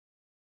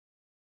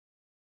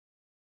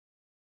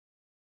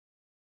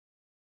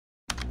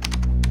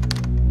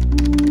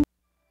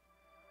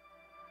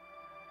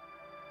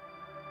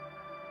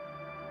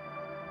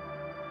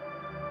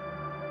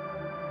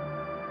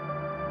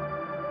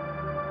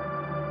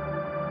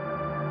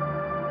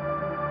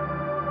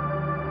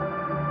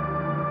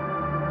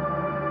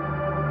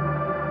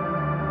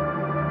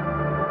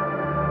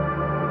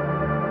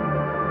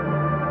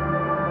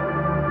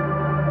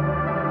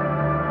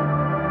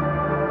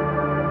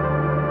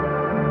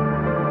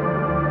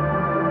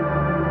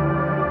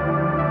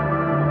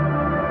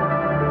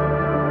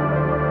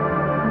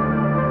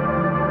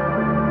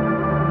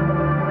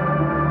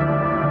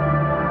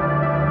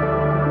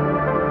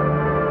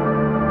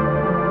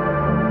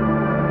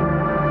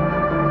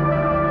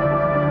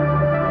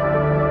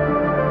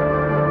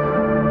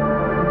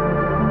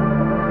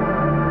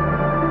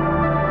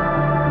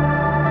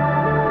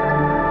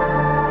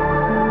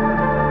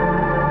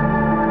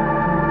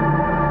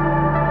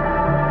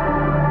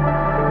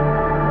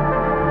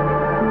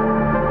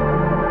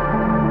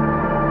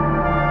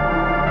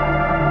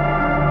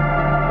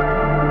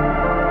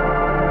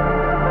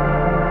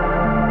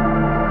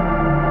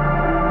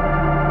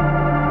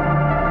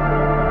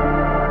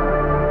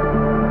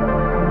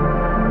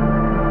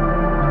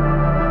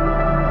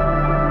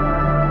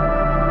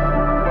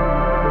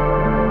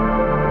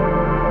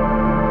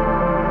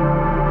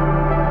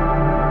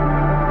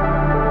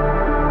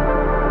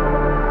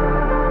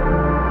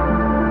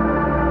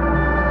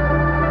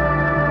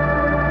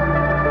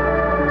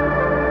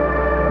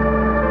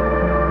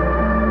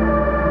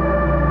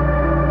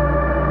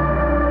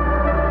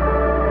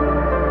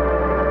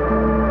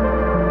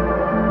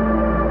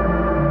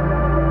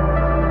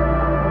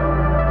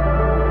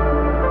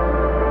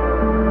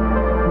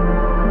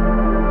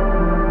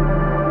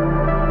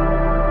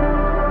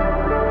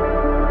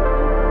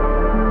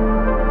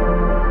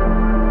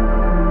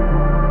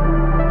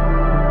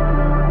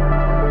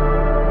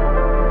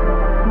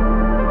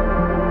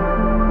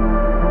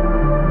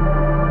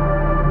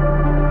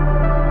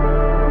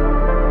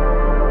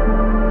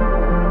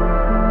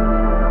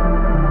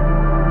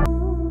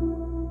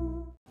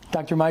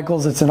Dr.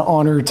 Michaels, it's an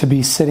honor to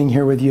be sitting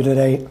here with you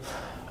today.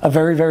 A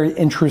very, very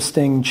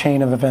interesting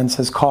chain of events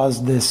has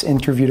caused this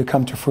interview to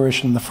come to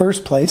fruition in the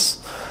first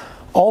place,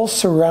 all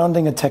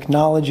surrounding a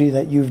technology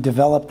that you've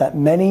developed that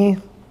many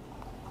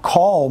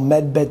call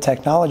MedBed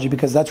Technology,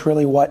 because that's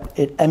really what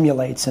it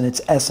emulates in its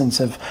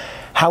essence of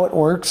how it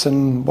works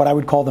and what I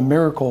would call the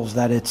miracles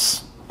that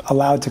it's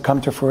allowed to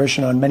come to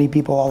fruition on many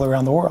people all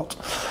around the world.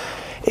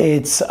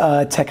 It's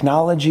a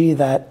technology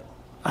that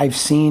I've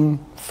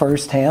seen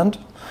firsthand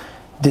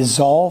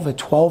dissolve a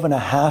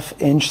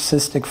 12.5-inch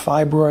cystic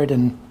fibroid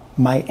in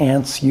my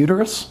aunt's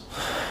uterus,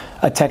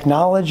 a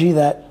technology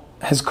that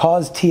has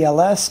caused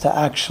TLS to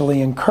actually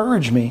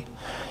encourage me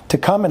to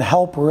come and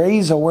help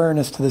raise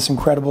awareness to this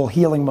incredible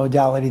healing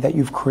modality that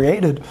you've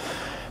created,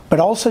 but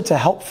also to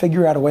help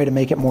figure out a way to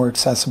make it more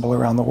accessible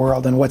around the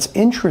world. And what's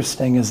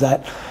interesting is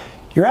that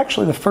you're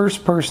actually the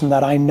first person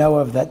that I know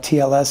of that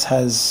TLS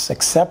has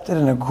accepted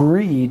and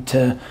agreed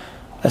to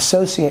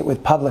associate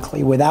with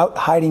publicly without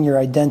hiding your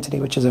identity,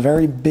 which is a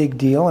very big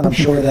deal, and I'm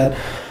sure that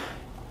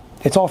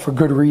it's all for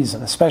good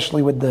reason,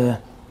 especially with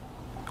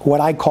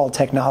what I call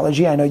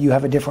technology. I know you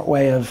have a different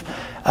way of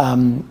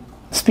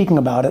speaking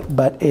about it,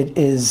 but it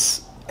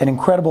is an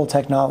incredible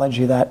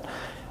technology that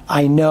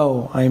I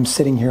know I am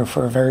sitting here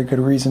for a very good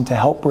reason to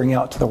help bring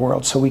out to the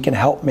world so we can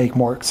help make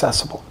more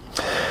accessible.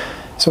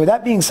 So with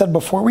that being said,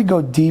 before we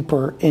go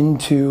deeper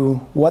into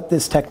what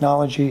this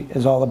technology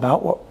is all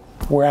about, what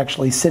we're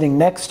actually sitting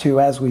next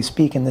to as we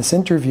speak in this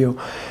interview,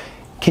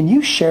 can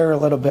you share a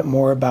little bit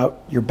more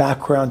about your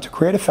background to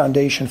create a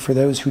foundation for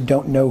those who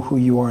don't know who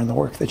you are and the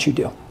work that you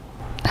do?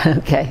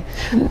 Okay.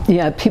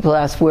 Yeah, people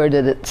ask, where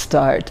did it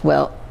start?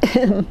 Well,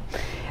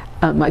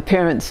 my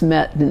parents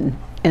met in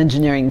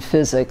engineering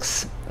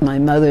physics. My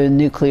mother, a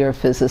nuclear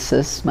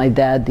physicist, my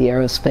dad, the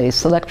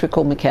aerospace,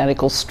 electrical,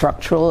 mechanical,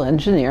 structural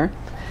engineer.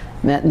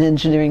 Met in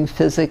engineering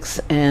physics,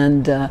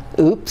 and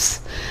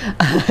oops,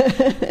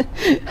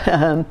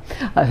 I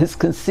was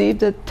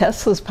conceived at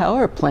Tesla's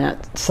power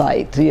plant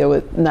site,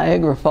 at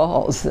Niagara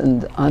Falls,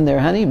 and on their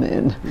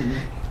honeymoon,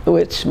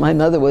 which my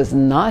mother was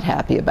not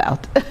happy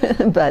about.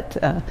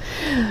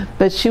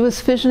 but she was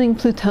fissioning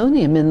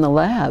plutonium in the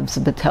labs,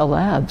 Battelle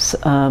Labs,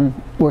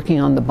 working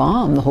on the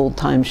bomb the whole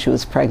time she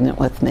was pregnant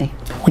with me.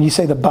 When you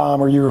say the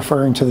bomb, are you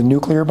referring to the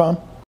nuclear bomb?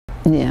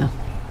 Yeah.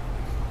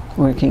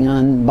 Working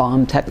on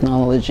bomb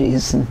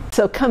technologies. And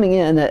so coming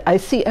in, I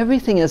see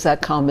everything as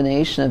that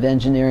combination of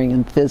engineering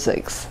and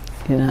physics.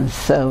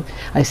 So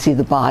I see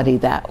the body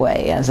that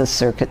way as a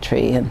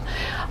circuitry. And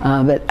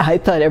but I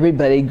thought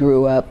everybody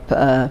grew up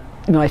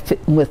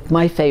with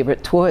my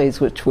favorite toys,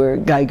 which were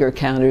Geiger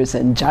counters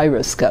and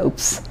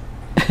gyroscopes,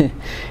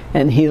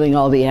 and healing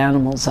all the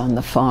animals on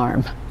the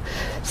farm.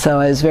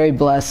 So I was very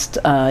blessed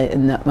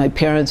in that my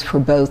parents were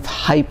both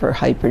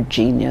hyper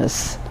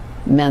genius.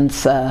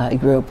 Mensa, I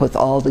grew up with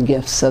all the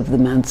gifts of the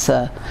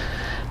Mensa,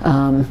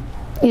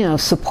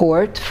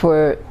 support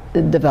for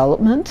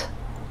development,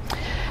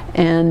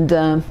 and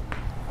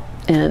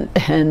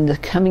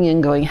coming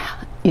in going,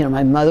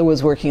 my mother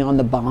was working on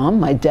the bomb,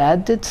 my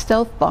dad did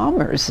stealth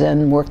bombers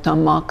and worked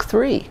on Mach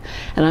 3,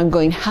 and I'm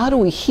going, how do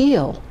we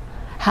heal?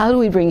 How do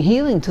we bring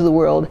healing to the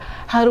world?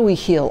 How do we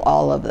heal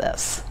all of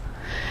this?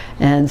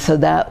 And so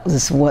that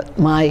was what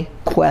my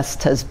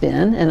quest has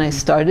been. And I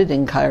started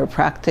in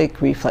chiropractic,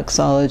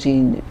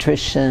 reflexology,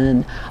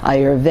 nutrition,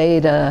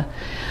 Ayurveda,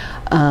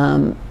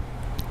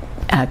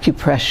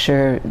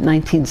 acupressure,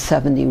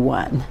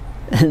 1971.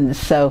 And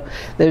so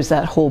there's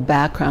that whole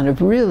background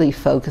of really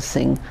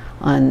focusing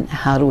on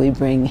how do we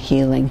bring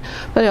healing.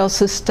 But I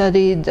also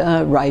studied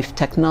Rife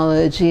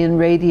technology and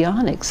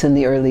radionics in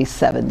the early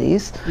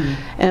 70s.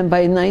 And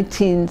by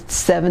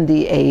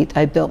 1978,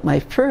 I built my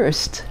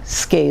first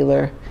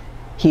scalar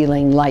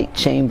healing light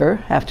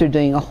chamber after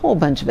doing a whole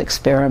bunch of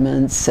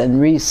experiments and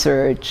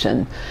research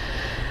and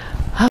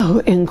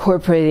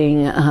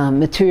incorporating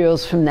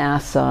materials from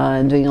NASA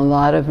and doing a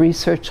lot of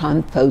research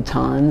on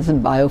photons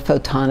and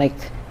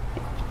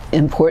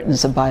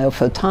importance of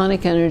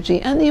biophotonic energy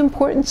and the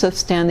importance of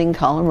standing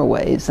columnar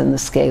waves in the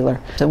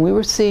scalar. And we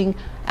were seeing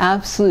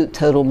absolute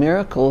total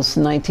miracles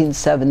in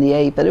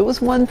 1978, but it was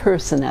one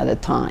person at a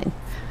time.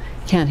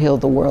 Can't heal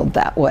the world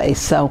that way.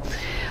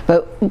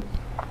 But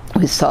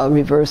we saw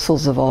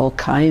reversals of all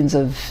kinds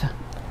of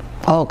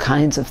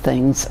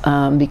things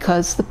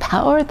because the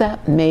power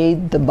that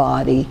made the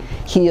body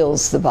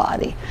heals the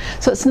body.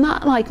 So it's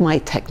not like my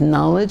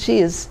technology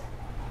is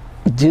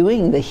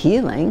doing the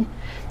healing.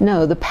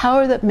 No, the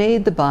power that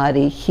made the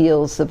body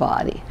heals the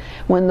body.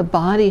 When the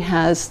body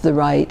has the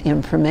right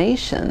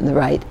information, the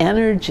right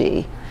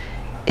energy,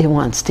 it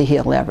wants to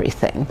heal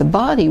everything. The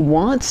body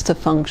wants to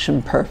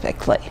function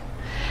perfectly.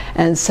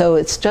 And so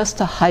it's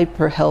just a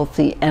hyper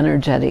healthy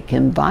energetic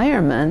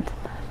environment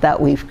that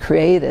we've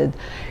created,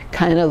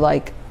 kind of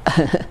like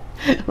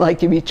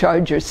like you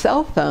recharge your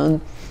cell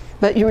phone,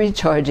 but you're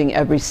recharging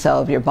every cell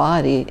of your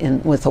body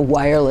with a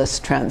wireless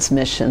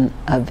transmission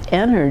of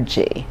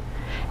energy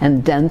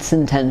and dense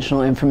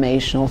intentional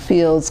informational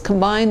fields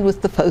combined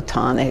with the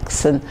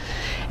photonics,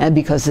 and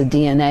because the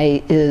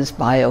DNA is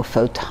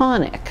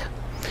biophotonic.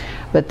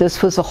 But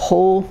this was a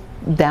whole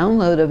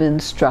download of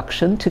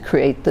instruction to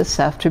create this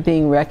after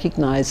being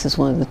recognized as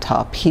one of the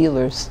top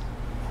healers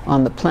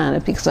on the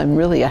planet, because I'm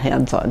really a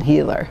hands-on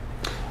healer.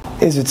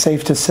 Is it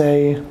safe to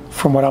say,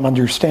 from what I'm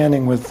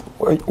understanding with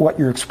what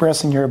you're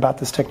expressing here about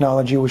this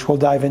technology, which we'll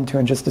dive into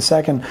in just a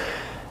second,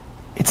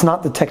 it's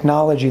not the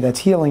technology that's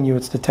healing you,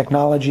 it's the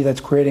technology that's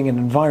creating an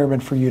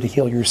environment for you to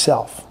heal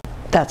yourself?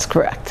 That's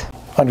correct.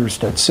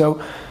 Understood.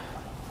 So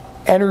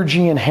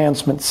energy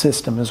enhancement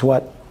system is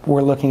what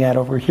we're looking at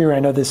over here. I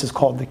know this is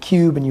called the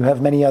cube, and you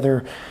have many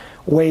other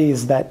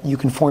ways that you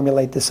can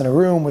formulate this in a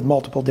room with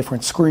multiple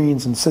different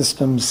screens and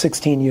systems,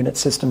 16-unit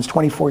systems,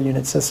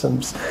 24-unit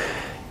systems.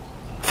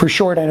 For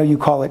short, I know you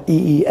call it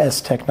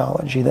EES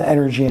technology, the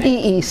energy...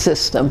 EE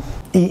system.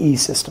 EE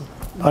system.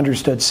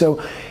 Understood.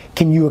 So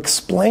can you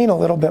explain a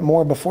little bit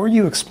more, before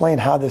you explain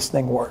how this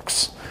thing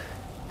works,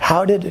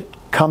 how did it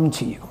come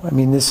to you? I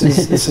mean, this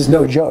is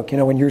no joke. You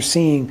know, when you're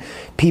seeing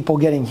people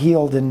getting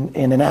healed in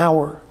an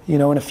hour, you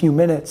know, in a few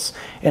minutes,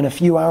 in a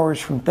few hours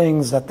from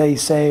things that they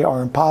say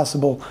are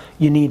impossible,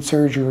 you need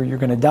surgery or you're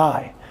going to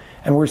die.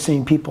 And we're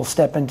seeing people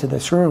step into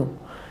this room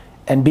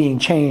and being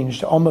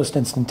changed almost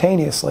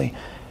instantaneously.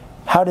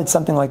 How did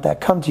something like that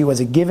come to you? Was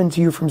it given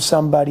to you from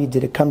somebody?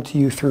 Did it come to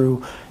you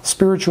through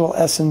spiritual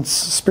essence,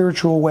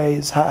 spiritual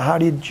ways? How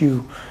did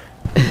you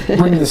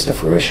bring this to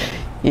fruition?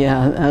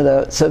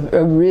 Yeah, it's a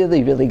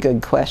really, really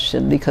good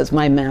question, because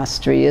my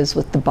mastery is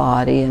with the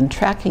body and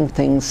tracking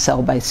things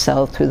cell by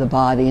cell through the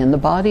body, and the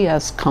body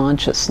has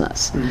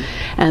consciousness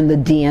and the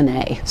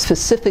DNA,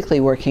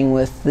 specifically working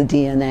with the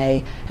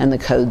DNA and the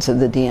codes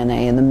of the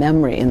DNA and the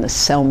memory and the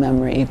cell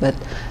memory, but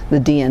the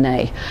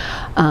DNA.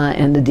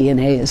 And the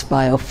DNA is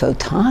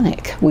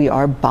biophotonic. We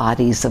are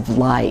bodies of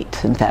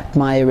light. In fact,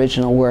 my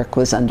original work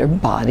was under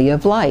body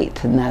of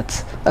light, and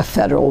that's a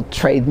federal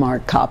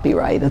trademark,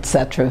 copyright,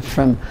 etc.,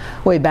 from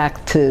way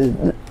back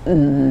to,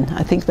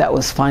 I think that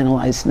was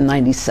finalized in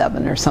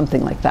 '97 or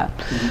something like that.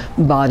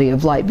 Body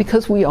of light,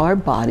 because we are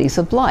bodies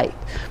of light.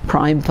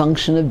 Prime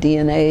function of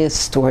DNA is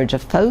storage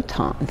of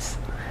photons.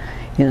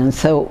 You know,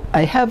 so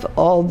I have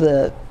all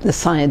the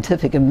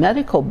scientific and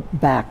medical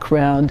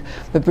background,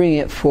 but bringing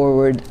it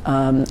forward,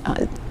 and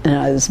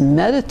I was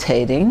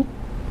meditating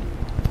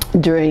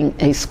during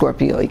a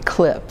Scorpio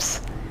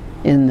eclipse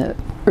in the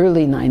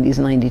early 90s,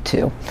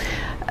 92,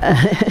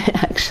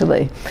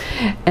 actually.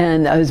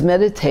 And I was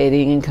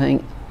meditating and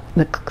going,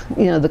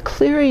 the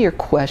clearer your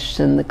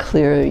question, the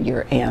clearer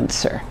your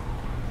answer.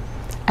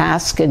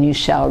 Ask and you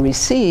shall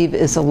receive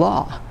is a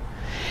law.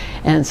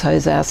 And so I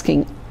was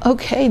asking,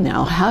 okay,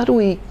 now how do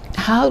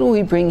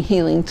we bring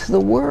healing to the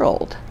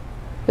world?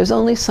 There's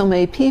only so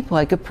many people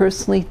I could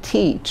personally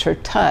teach or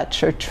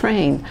touch or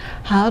train.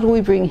 How do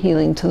we bring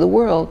healing to the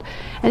world?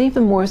 And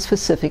even more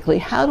specifically,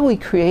 how do we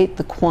create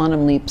the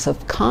quantum leaps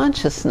of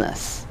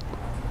consciousness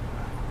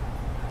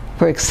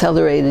for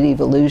accelerated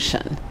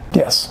evolution?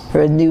 Yes.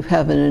 For a new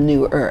heaven and a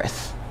new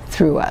earth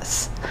through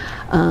us.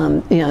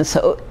 And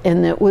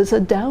it was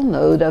a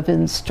download of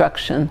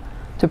instruction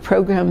to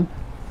program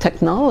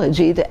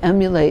technology to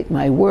emulate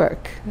my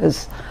work.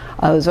 As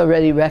I was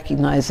already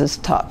recognized as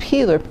top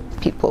healer,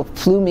 people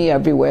flew me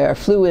everywhere,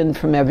 flew in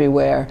from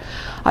everywhere.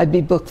 I'd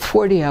be booked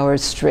 40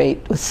 hours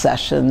straight with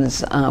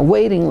sessions,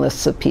 waiting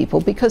lists of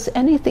people, because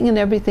anything and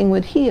everything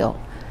would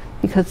heal,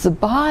 because the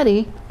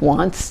body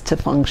wants to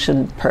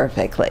function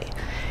perfectly.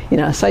 You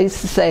know, so I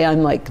used to say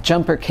I'm like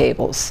jumper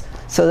cables.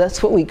 So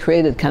that's what we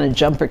created, kind of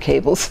jumper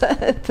cables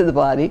to the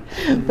body.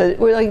 But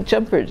we're like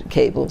jumper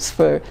cables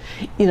for,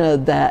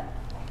 that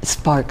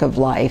spark of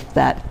life,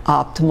 that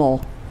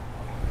optimal,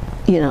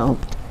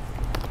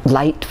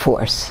 light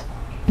force,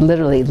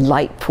 literally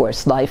light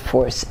force, life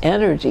force,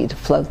 energy to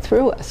flow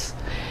through us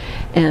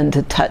and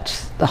to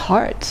touch the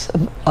hearts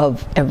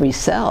of every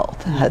cell,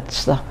 to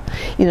touch the,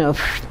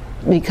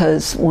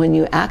 because when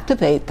you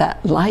activate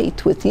that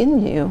light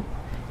within you,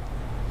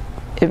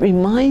 it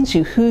reminds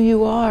you who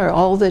you are,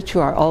 all that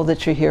you are, all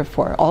that you're here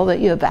for, all that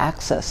you have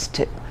access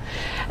to.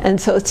 And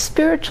so it's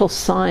spiritual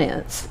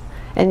science.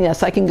 And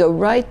yes, I can go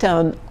right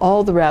down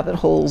all the rabbit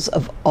holes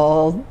of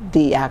all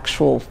the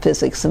actual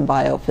physics and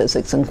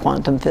biophysics and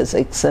quantum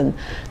physics and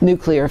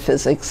nuclear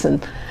physics,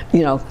 and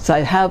so I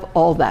have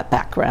all that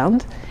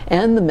background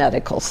and the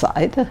medical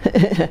side.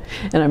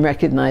 And I'm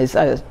recognized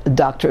as a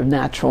doctor of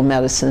natural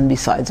medicine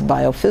besides a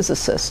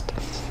biophysicist.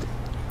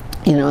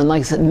 And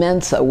like I said,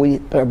 Mensa,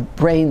 our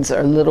brains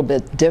are a little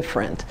bit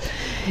different.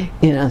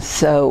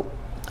 So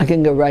I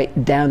can go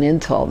right down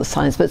into all the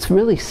science, but it's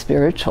really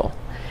spiritual.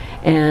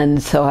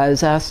 And so I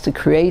was asked to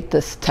create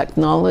this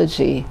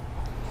technology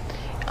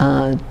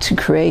to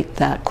create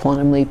that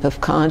quantum leap of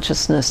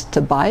consciousness,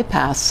 to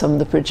bypass some of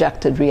the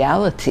projected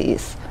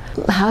realities.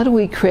 How do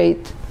we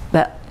create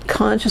that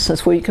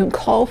consciousness where you can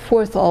call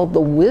forth all the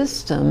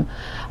wisdom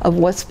of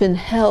what's been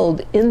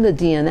held in the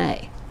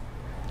DNA?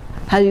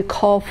 How do you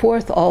call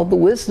forth all the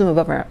wisdom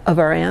of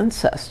our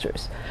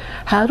ancestors?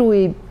 How do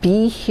we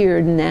be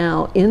here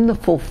now in the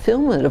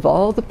fulfillment of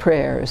all the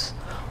prayers,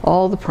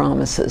 all the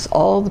promises,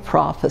 all the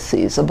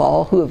prophecies of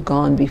all who have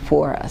gone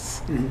before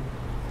us?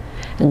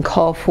 and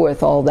call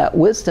forth all that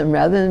wisdom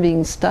rather than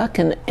being stuck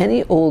in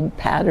any old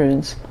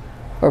patterns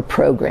or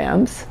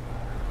programs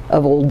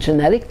of old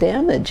genetic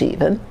damage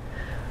even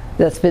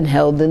that's been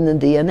held in the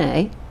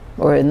DNA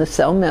or in the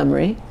cell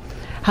memory.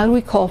 How do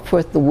we call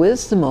forth the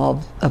wisdom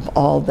of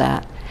all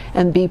that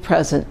and be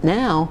present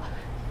now,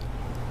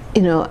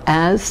 you know,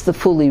 as the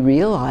fully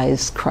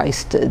realized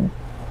Christed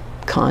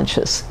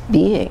conscious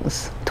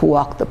beings, to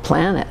walk the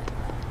planet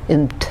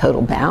in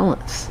total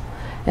balance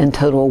and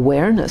total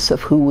awareness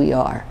of who we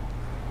are,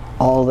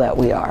 all that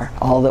we are,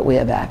 all that we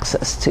have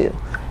access to,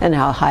 and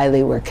how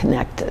highly we're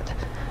connected.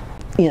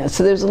 You know,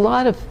 so there's a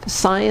lot of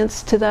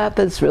science to that,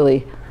 but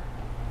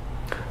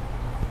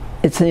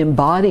it's an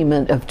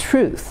embodiment of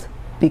truth,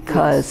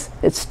 because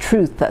it's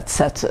truth that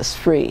sets us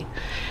free.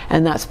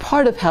 And that's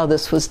part of how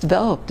this was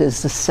developed,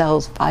 is the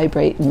cells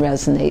vibrate and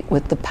resonate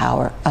with the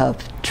power of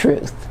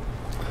truth.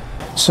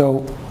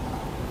 So,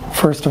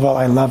 first of all,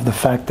 I love the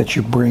fact that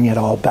you bring it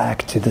all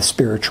back to the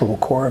spiritual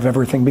core of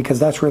everything, because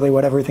that's really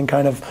what everything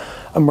kind of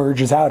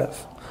emerges out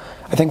of.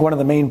 I think one of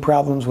the main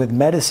problems with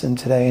medicine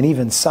today, and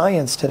even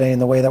science today, in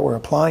the way that we're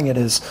applying it,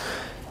 is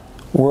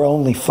we're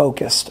only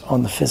focused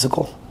on the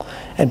physical.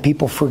 And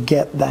people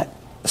forget that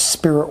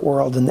spirit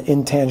world and the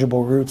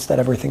intangible roots that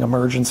everything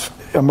emerges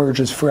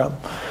from.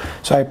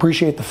 So I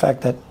appreciate the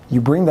fact that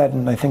you bring that in,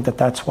 and I think that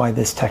that's why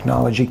this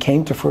technology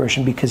came to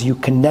fruition, because you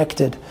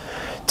connected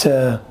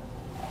to,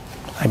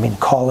 I mean,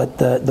 call it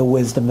the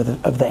wisdom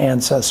of the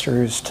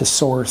ancestors, to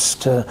source,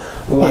 to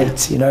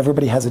light. You know,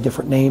 everybody has a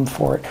different name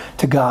for it,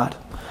 to God.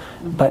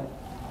 But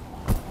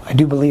I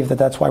do believe that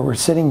that's why we're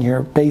sitting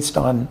here, based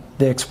on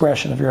the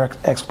expression of your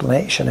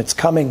explanation. It's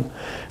coming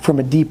from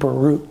a deeper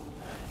root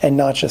and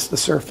not just the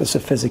surface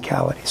of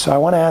physicality. So I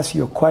want to ask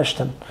you a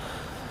question.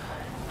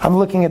 I'm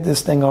looking at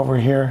this thing over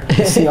here.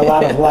 I see a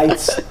lot of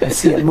lights. I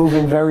see it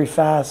moving very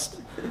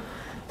fast.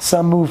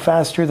 Some move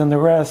faster than the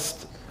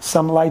rest.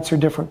 Some lights are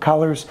different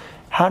colors.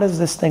 How does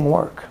this thing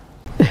work?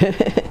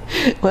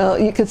 Well,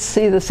 you could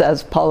see this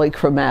as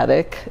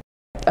polychromatic.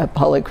 A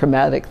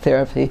polychromatic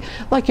therapy,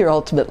 like your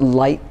ultimate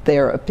light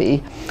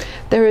therapy.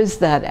 There is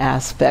that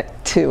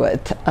aspect to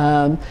it.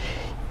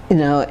 You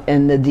know,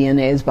 and the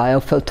DNA is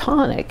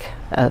biophotonic,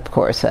 of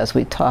course, as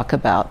we talk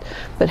about.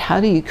 But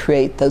how do you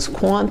create those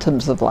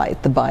quantums of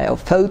light, the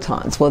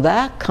biophotons? Well,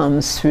 that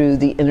comes through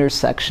the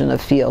intersection of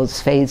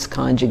fields, phase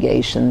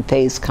conjugation,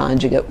 phase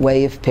conjugate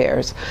wave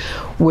pairs,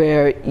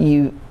 where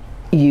you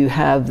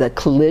have the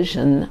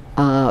collision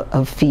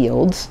of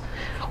fields,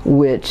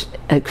 which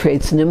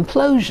creates an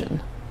implosion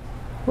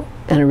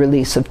and a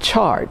release of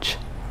charge.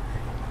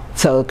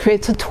 So it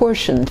creates a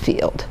torsion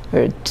field,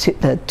 or a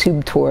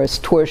tube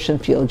torus torsion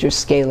field, your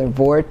scalar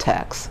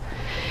vortex.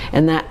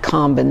 And that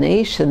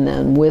combination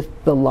then with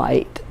the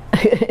light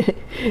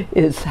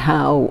is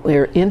how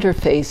we're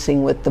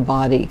interfacing with the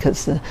body,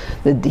 because the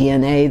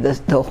DNA,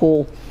 the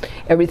whole,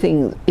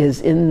 everything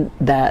is in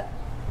that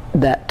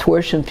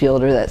torsion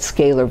field, or that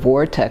scalar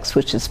vortex,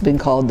 which has been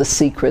called the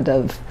secret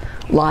of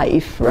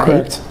life, right?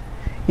 Correct.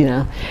 You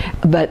know,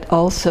 but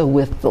also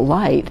with the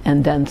light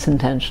and dense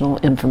intentional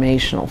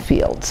informational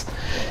fields.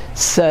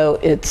 So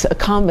it's a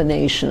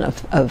combination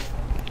of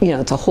you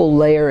know, it's a whole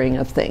layering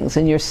of things,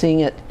 and you're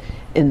seeing it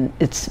in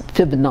its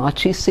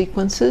Fibonacci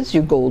sequences,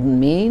 your golden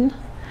mean,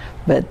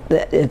 but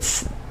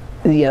it's,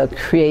 you know,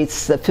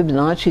 creates the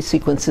Fibonacci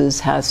sequences,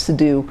 has to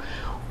do,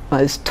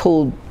 I was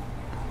told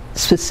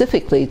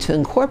specifically to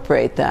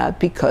incorporate that,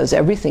 because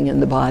everything in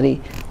the body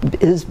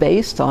is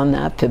based on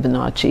that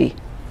Fibonacci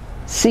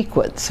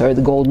sequence, or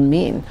the golden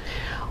mean,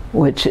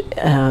 which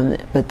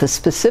but the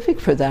specific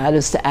for that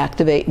is to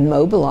activate and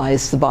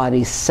mobilize the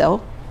body's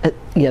cell,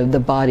 you know, the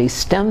body's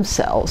stem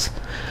cells,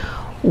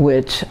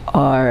 which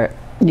are,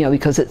 you know,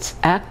 because it's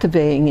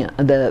activating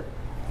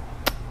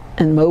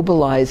and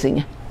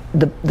mobilizing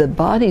the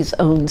body's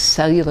own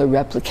cellular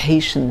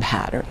replication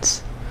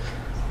patterns.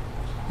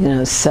 You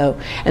know, so,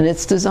 and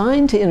it's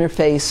designed to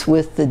interface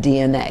with the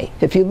DNA.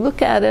 If you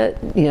look at it,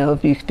 you know,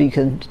 if you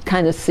can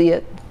kind of see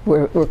it,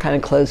 we're kind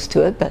of close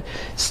to it, but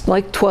it's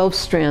like 12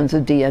 strands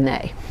of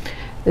DNA.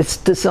 It's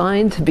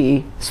designed to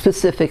be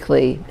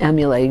specifically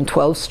emulating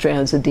 12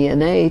 strands of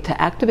DNA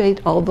to activate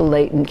all the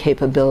latent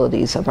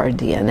capabilities of our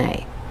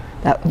DNA.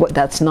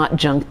 That's not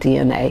junk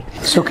DNA.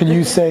 So can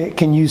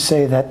you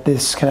say that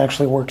this can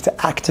actually work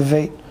to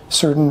activate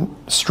certain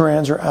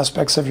strands or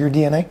aspects of your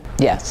DNA?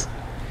 Yes.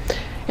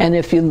 And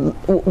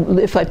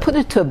if I put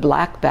it to a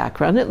black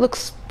background, it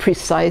looks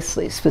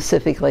precisely,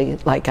 specifically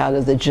like out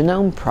of the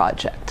Genome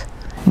Project.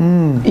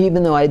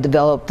 Even though I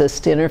developed this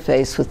to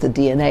interface with the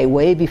DNA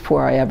way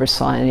before I ever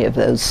saw any of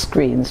those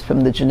screens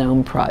from the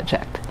Genome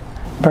Project.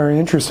 Very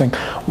interesting.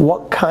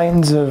 What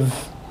kinds of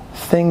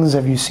things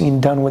have you seen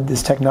done with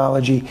this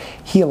technology,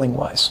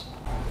 healing-wise?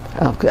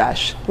 Oh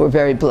gosh, we're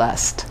very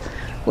blessed.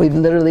 We've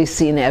literally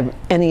seen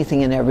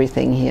anything and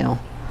everything heal.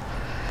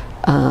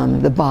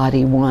 The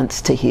body wants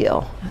to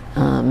heal.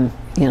 You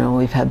know,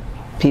 we've had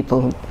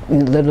people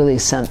literally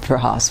sent for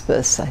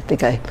hospice. I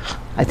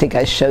think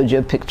I showed you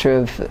a picture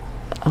of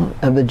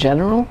a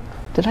general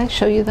Did I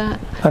show you that?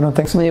 I don't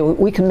think so.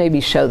 We can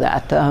maybe show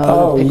that.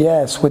 Oh,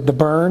 yes, with the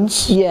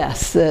burns?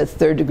 Yes, the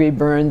third-degree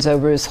burns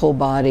over his whole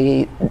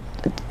body,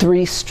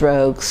 3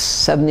 strokes,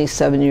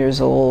 77 years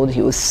old.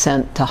 He was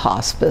sent to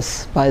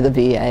hospice by the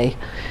VA.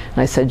 And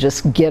I said,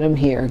 just get him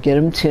here, get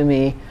him to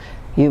me.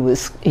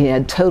 He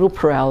had total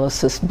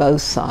paralysis,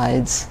 both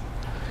sides.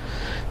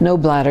 No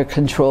bladder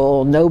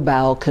control, no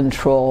bowel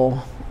control.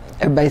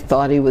 Everybody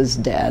thought he was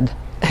dead.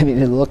 I mean,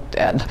 he looked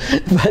dead,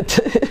 but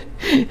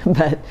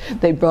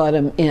they brought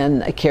him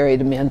in. I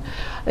carried him in.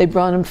 They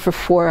brought him for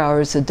 4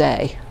 hours a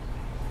day.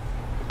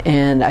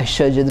 And I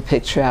showed you the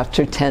picture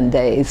after 10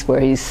 days where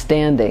he's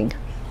standing.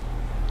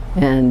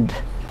 And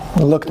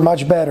it looked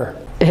much better.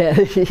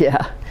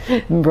 Yeah,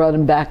 and brought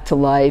him back to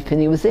life.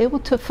 And he was able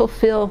to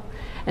fulfill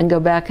and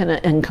go back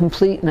and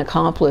complete and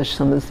accomplish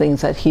some of the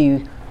things that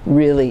he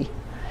really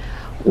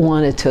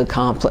wanted to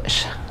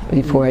accomplish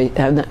before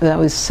and that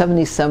was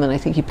 77. I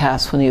think he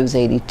passed when he was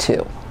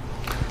 82.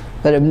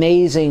 But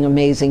amazing,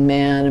 amazing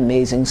man,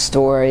 amazing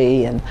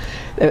story, and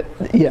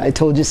I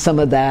told you some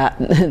of that,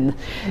 and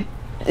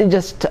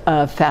just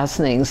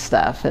fascinating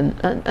stuff. And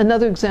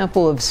another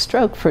example of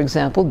stroke, for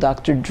example,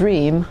 Dr.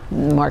 Dream,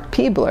 Mark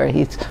Peebler,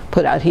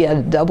 he had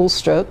a double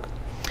stroke.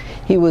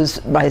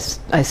 I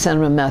sent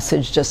him a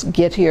message, just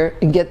get here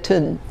and get to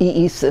an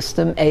EE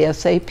system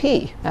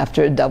ASAP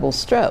after a double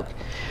stroke.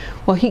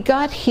 Well, he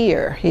got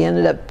here. He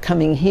ended up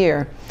coming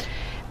here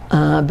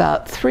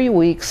about 3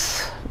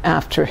 weeks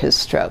after his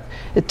stroke.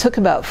 It took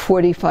about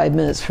 45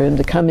 minutes for him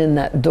to come in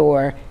that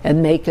door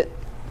and make it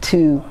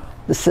to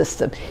the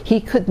system. He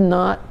could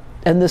not,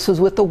 and this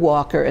was with a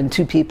walker and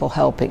 2 people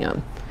helping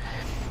him,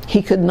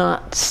 he could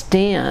not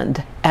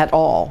stand at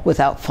all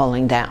without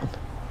falling down.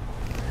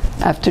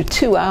 After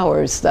 2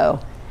 hours, though,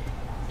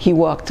 he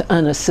walked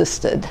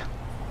unassisted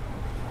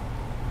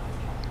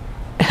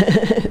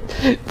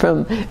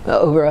from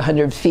over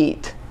 100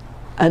 feet,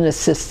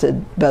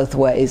 unassisted both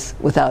ways,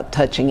 without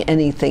touching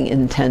anything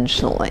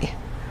intentionally.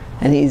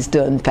 And he's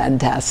doing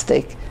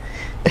fantastic.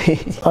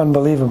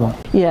 Unbelievable.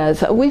 Yeah,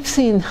 so we've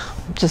seen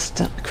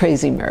just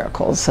crazy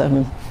miracles. I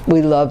mean,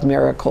 we love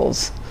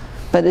miracles,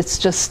 but it's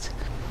just,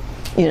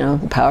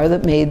 the power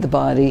that made the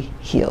body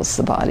heals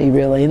the body,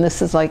 really. And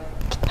this is like,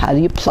 how do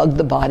you plug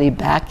the body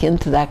back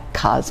into that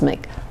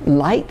cosmic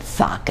light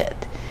socket?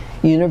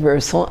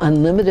 Universal,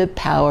 unlimited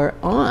power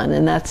on,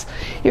 and that's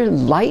your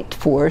light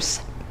force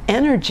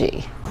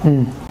energy.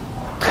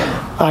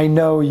 I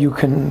know you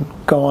can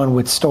go on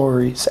with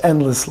stories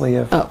endlessly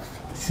of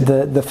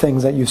the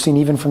things that you've seen,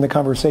 even from the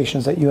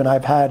conversations that you and I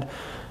have had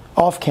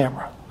off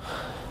camera.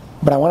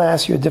 But I want to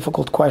ask you a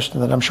difficult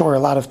question that I'm sure a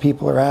lot of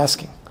people are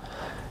asking.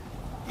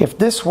 If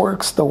this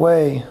works the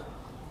way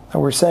that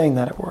we're saying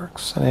that it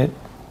works, and it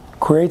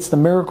creates the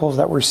miracles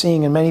that we're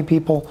seeing in many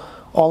people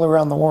all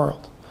around the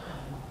world,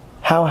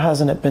 how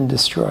hasn't it been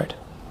destroyed?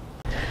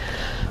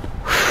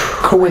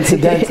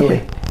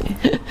 Coincidentally.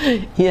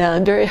 Yeah,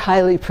 I'm very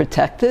highly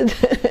protected,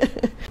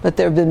 but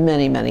there have been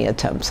many, many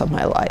attempts on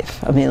my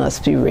life. I mean, let's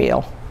be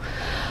real.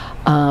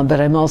 But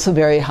I'm also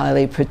very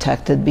highly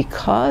protected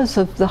because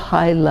of the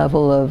high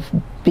level of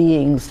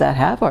beings that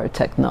have our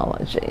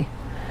technology.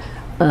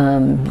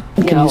 Can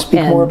you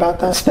speak more about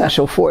that?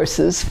 Special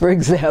forces, for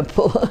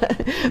example,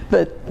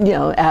 but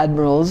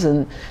admirals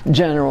and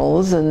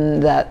generals,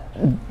 and that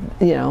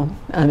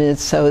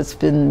so it's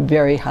been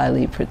very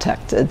highly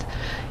protected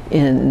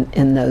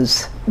in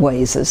those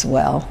ways as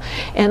well.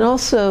 And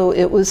also,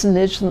 it was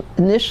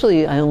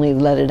initially I only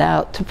let it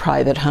out to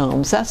private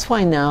homes. That's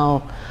why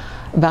now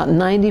about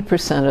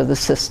 90% of the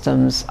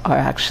systems are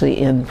actually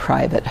in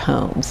private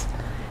homes.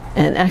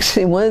 And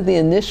actually, one of the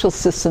initial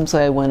systems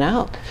that went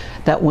out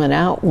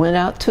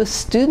to a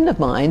student of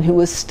mine who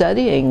was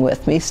studying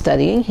with me,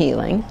 studying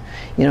healing.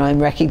 I'm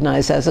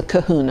recognized as a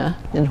kahuna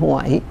in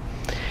Hawaii,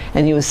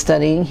 and he was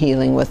studying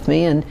healing with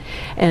me, and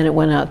it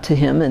went out to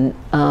him, and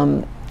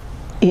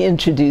he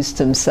introduced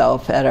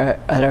himself at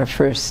our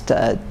first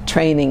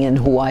training in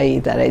Hawaii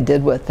that I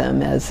did with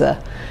him as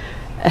a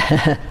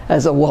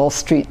Wall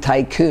Street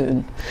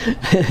tycoon,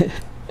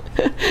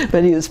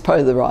 but he was part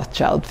of the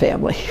Rothschild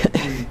family.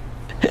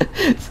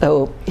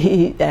 So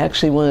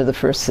one of the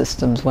first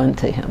systems went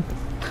to him.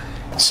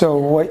 So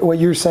what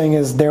you're saying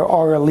is there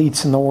are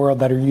elites in the world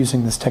that are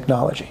using this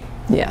technology?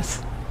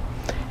 Yes.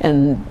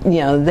 And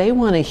they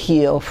want to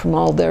heal from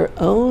all their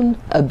own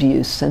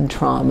abuse and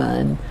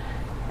trauma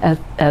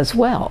as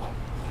well.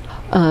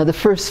 The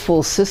first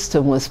full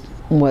system was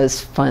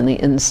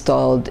finally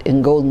installed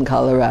in Golden,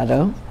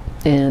 Colorado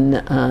in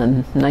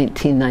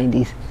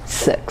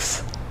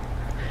 1996.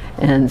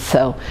 And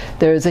so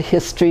there's a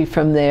history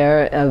from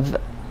there of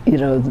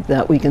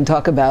that we can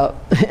talk about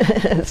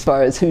as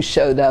far as who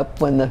showed up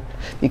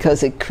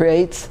because it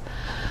creates,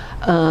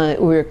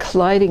 we're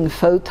colliding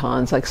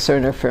photons like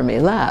CERN Fermi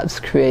Labs,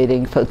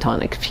 creating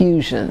photonic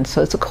fusion.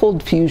 So it's a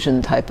cold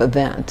fusion type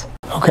event.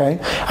 Okay.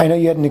 I know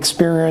you had an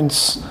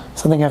experience,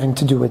 something having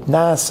to do with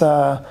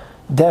NASA,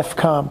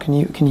 DEFCON. Can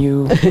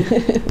you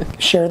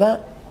share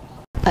that?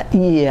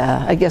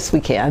 Yeah, I guess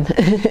we can.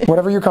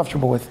 Whatever you're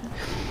comfortable with.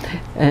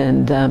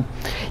 And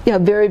yeah,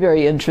 very,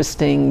 very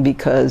interesting,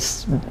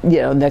 because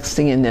next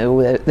thing you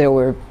know, there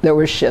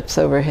were ships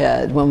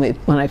overhead when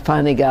I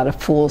finally got a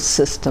full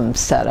system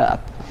set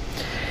up,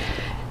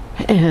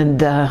 and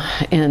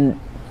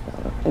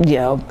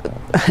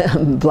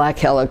black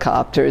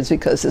helicopters,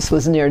 because this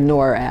was near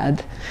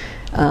NORAD,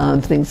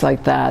 things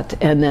like that.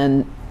 And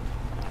then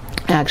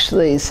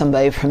actually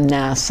somebody from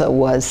NASA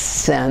was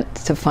sent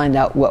to find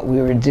out what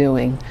we were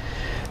doing,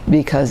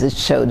 because it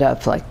showed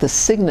up like the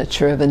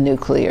signature of a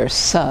nuclear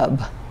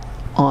sub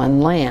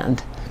on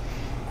land.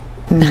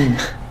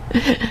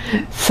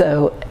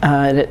 So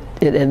it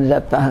ended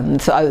up,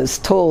 so I was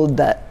told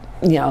that,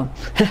 well,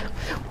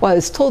 I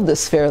was told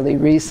this fairly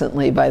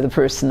recently by the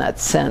person that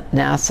sent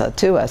NASA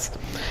to us,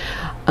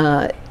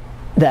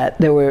 that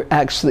there were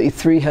actually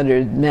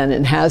 300 men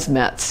in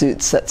hazmat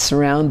suits that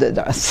surrounded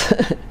us.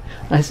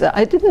 I said,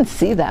 I didn't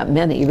see that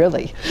many,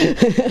 really.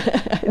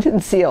 I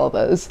didn't see all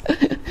those.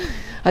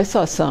 I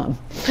saw some.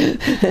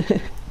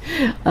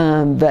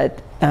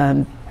 But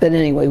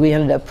anyway, we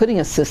ended up putting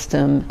a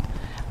system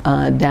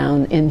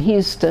down in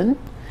Houston.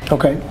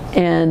 Okay.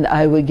 And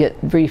I would get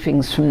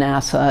briefings from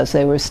NASA as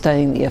they were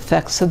studying the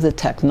effects of the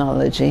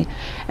technology.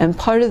 And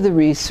part of the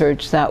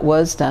research that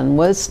was done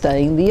was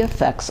studying the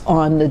effects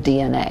on the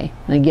DNA.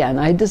 And again,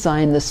 I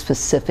designed this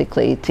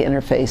specifically to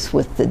interface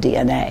with the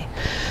DNA.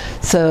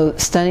 So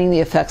studying the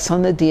effects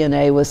on the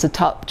DNA was the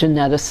top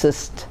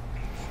geneticist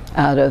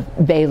out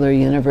of Baylor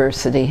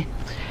University.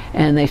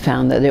 And they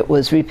found that it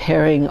was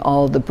repairing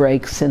all the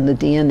breaks in the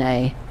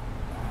DNA,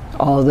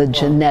 all the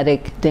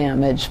genetic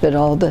damage, but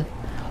all the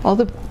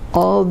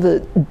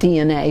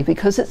DNA,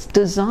 because it's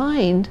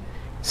designed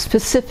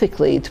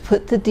specifically to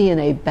put the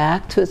DNA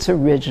back to its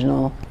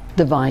original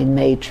divine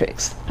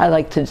matrix. I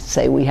like to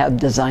say we have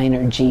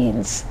designer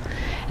genes.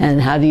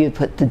 And how do you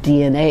put the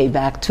DNA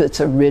back to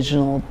its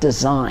original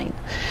design?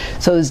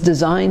 So it's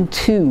designed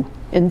to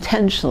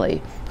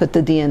intentionally put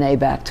the DNA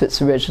back to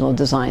its original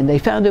design. They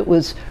found it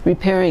was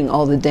repairing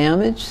all the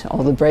damage,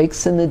 all the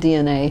breaks in the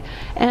DNA,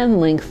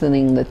 and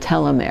lengthening the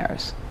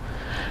telomeres.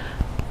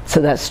 So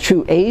that's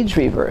true age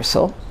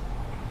reversal.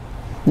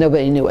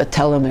 Nobody knew what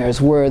telomeres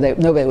were.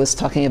 Nobody was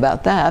talking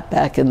about that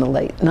back in the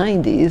late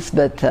 90s,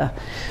 but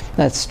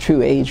that's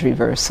true age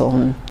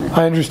reversal.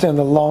 I understand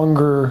the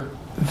longer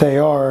they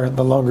are,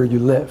 the longer you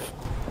live.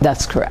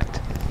 That's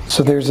correct.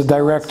 So there's a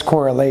direct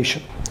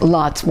correlation.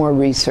 Lots more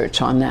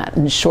research on that.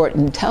 And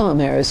shortened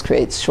telomeres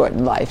creates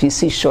shortened life. You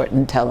see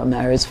shortened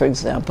telomeres, for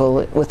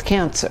example, with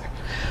cancer.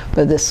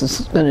 But this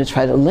is going to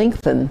try to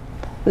lengthen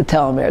the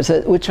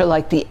telomeres, which are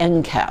like the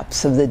end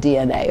caps of the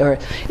DNA, or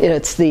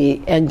it's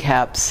the end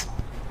caps,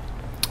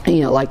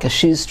 like a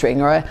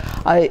shoestring. Or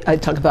I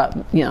talk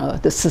about,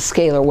 this is a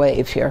scalar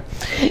wave here.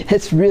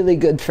 It's really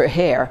good for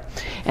hair,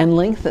 and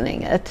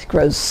lengthening it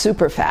grows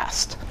super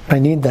fast. I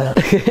need that.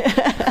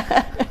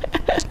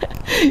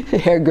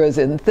 Hair grows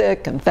in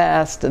thick and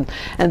fast and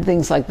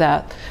things like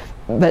that.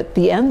 But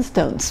the ends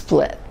don't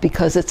split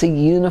because it's a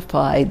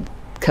unified,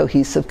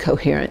 cohesive,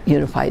 coherent,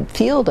 unified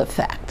field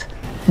effect.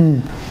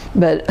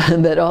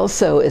 But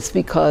also it's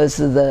because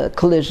of the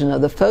collision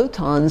of the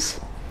photons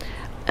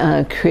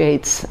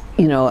creates,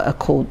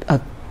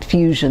 a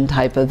fusion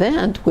type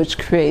event, which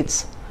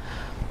creates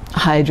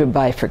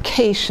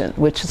hydrobifurcation,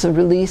 which is a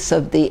release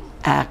of the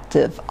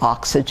active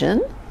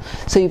oxygen.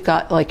 So you've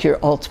got like your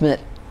ultimate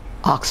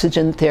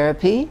oxygen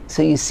therapy.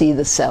 So you see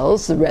the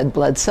cells, the red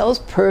blood cells,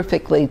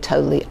 perfectly,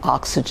 totally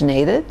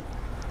oxygenated,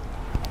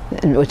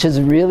 which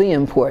is really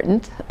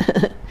important,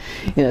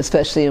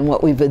 especially in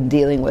what we've been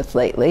dealing with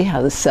lately,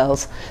 how the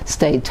cells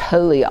stay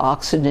totally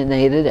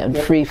oxygenated and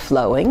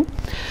free-flowing.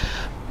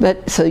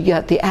 But so you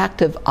got the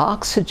active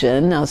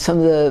oxygen. Now some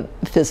of the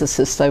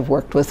physicists I've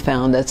worked with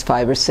found that's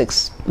 5 or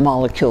 6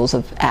 molecules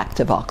of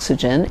active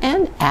oxygen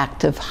and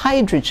active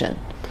hydrogen.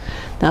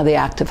 Now the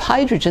active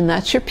hydrogen,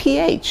 that's your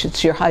pH,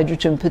 it's your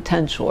hydrogen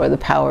potential, or the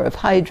power of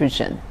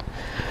hydrogen.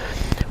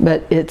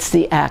 But it's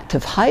the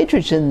active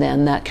hydrogen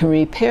then that can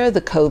repair the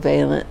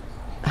covalent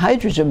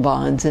hydrogen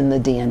bonds in the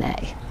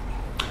DNA.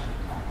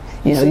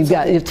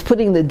 It's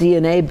putting the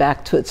DNA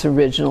back to its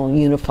original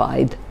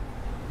unified.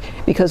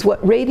 Because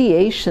what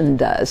radiation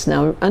does,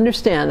 now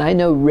understand, I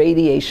know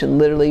radiation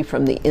literally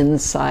from the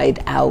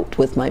inside out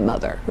with my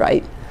mother,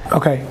 right?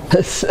 Okay.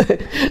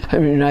 I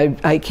mean,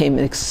 I came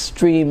in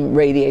extreme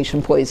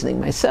radiation poisoning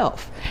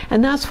myself.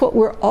 And that's what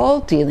we're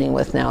all dealing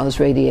with now, is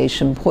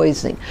radiation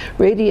poisoning.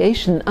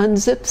 Radiation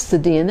unzips the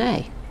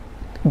DNA,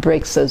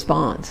 breaks those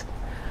bonds.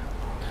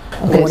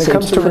 Okay, when it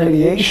comes to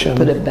radiation,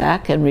 put it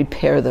back and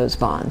repair those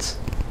bonds.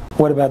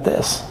 What about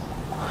this?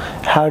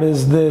 How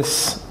does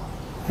this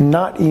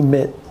not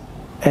emit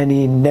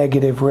any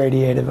negative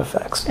radiative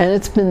effects? And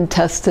it's been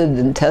tested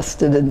and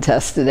tested and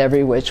tested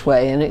every which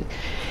way,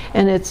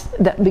 and it's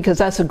that, because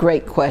that's a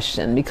great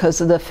question.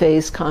 Because of the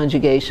phase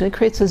conjugation, it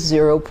creates a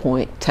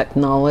 0-point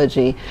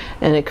technology,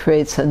 and it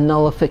creates a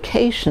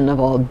nullification of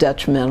all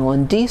detrimental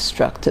and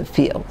destructive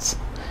fields.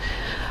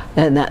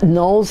 And that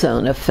null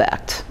zone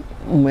effect,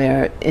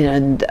 one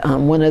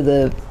of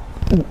the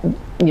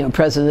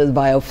president of the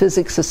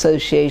Biophysics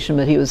Association,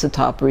 but he was a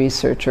top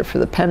researcher for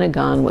the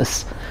Pentagon,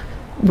 was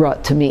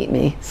sent to meet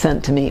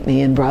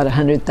me, and brought a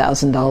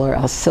 $100,000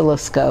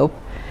 oscilloscope.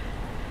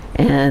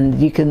 And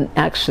you can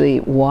actually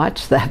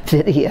watch that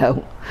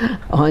video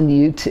on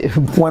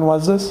YouTube. When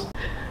was this?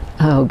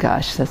 Oh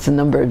gosh, that's a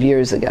number of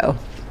years ago.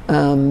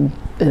 John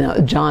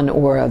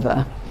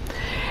Orava.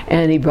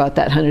 And he brought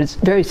that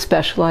very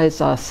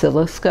specialized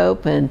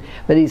oscilloscope,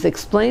 but he's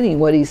explaining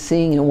what he's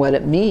seeing and what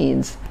it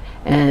means.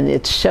 And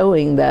it's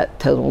showing that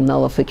total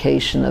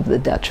nullification of the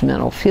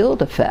detrimental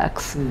field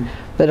effects,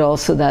 but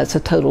also that's a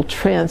total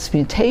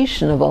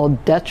transmutation of all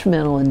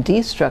detrimental and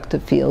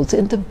destructive fields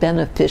into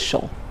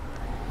beneficial,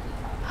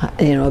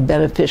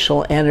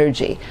 beneficial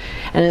energy.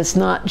 And it's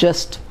not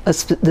just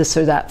this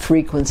or that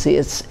frequency,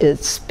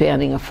 it's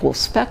spanning a full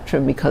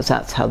spectrum, because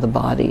that's how the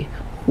body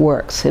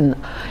works. And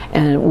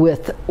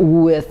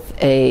with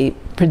a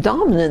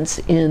predominance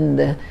in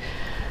the,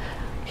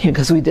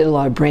 because we did a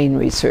lot of brain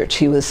research.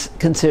 He was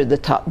considered the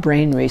top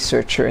brain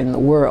researcher in the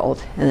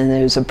world. And then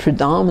there's a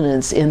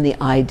predominance in the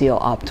ideal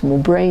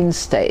optimal brain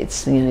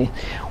states,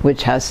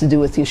 which has to do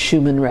with the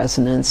Schumann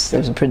resonance.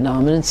 There's a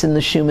predominance in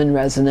the Schumann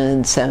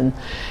resonance and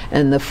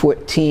the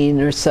 14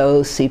 or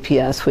so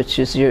CPS, which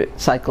is your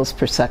cycles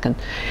per second,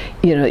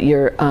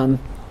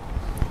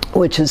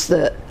 which is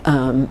the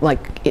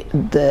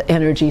the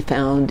energy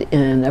found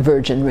in a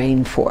virgin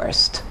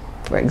rainforest,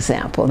 for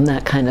example, and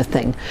that kind of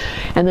thing.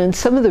 And then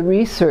some of the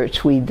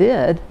research we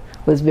did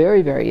was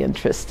very, very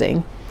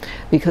interesting,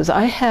 because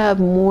I have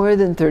more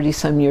than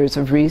 30-some years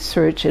of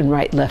research in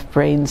right-left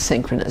brain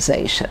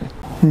synchronization.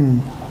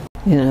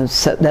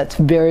 So that's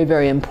very,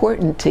 very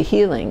important to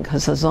healing,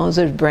 because as long as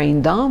there's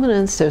brain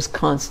dominance, there's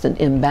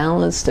constant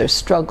imbalance, there's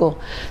struggle.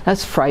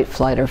 That's fright,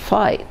 flight, or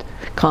fight.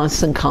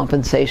 Constant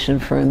compensation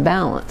for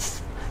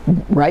imbalance.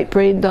 Right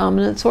brain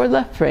dominance or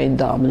left brain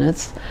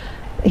dominance.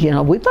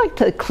 We'd like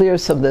to clear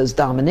some of those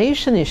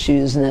domination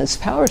issues and those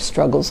power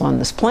struggles on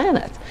this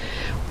planet.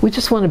 We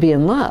just want to be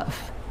in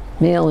love,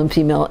 male and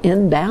female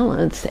in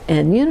balance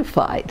and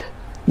unified.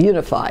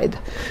 Unified,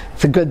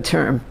 it's a good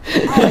term.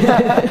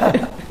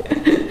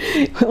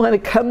 We want to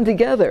come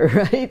together,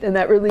 right? And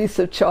that release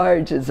of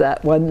charge is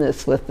that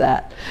oneness with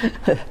that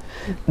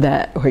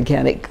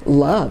organic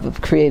love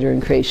of creator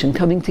and creation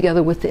coming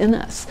together within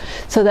us.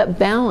 So that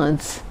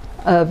balance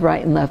of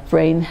right and left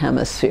brain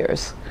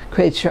hemispheres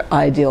creates your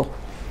ideal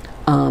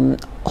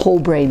whole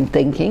brain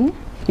thinking,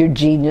 your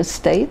genius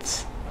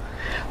states,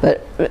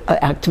 but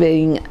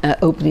activating,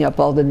 opening up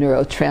all the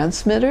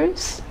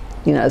neurotransmitters.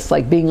 It's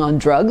like being on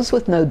drugs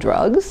with no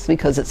drugs,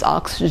 because it's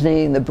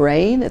oxygenating the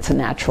brain. It's a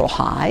natural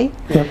high.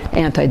 Yep.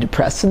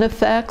 Antidepressant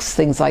effects,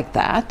 things like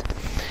that,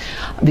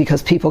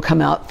 because people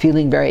come out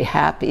feeling very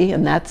happy.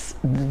 And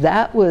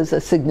that was a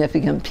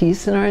significant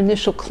piece in our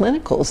initial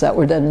clinicals that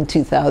were done in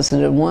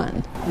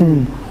 2001.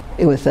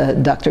 With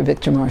Dr.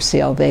 Victor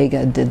Marcial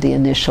Vega did the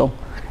initial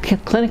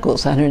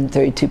clinicals,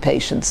 132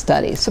 patient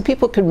study. So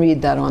people can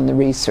read that on the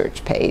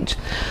research page.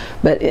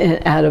 But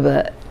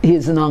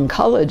he's an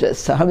oncologist,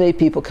 so how many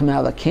people come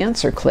out of a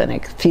cancer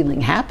clinic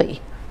feeling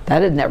happy?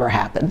 That had never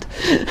happened.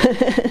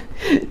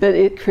 But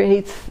it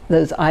creates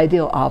those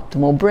ideal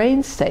optimal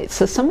brain states.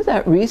 So some of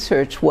that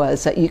research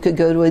was that you could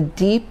go to a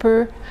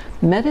deeper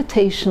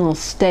meditational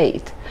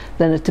state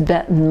than a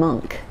Tibetan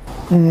monk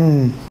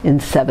in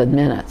 7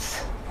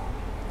 minutes.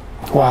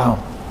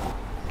 Wow.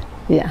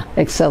 Yeah,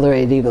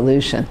 accelerated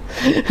evolution.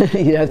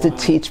 You have to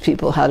teach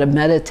people how to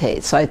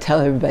meditate. So I tell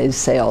everybody to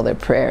say all their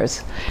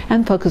prayers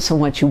and focus on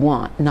what you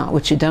want, not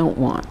what you don't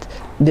want.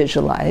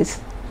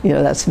 Visualize,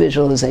 that's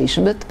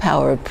visualization, but the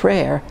power of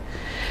prayer.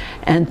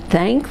 And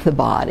thank the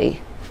body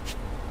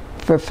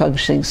for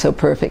functioning so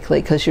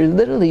perfectly, because you're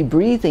literally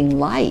breathing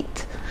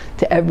light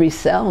to every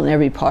cell and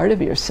every part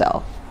of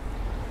yourself.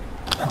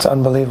 That's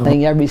unbelievable.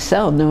 Thank every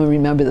cell. No,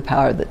 remember the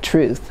power of the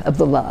truth, of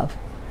the love,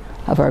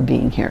 of our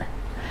being here.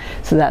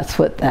 So that's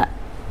what that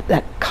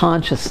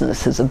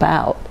consciousness is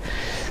about.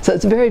 So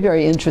it's very,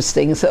 very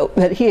interesting.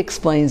 But he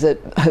explains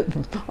it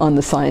on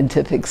the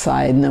scientific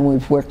side, and then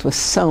we've worked with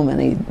so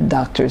many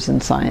doctors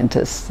and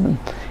scientists,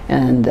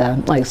 and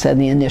like I said,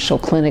 the initial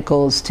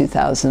clinicals,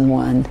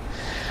 2001,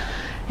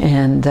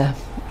 and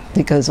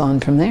it goes on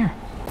from there.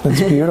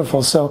 That's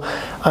beautiful. So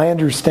I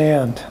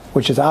understand,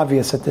 which is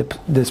obvious at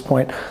this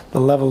point,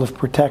 the level of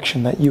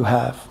protection that you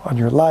have on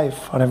your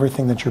life, on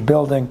everything that you're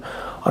building,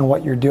 on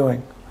what you're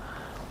doing.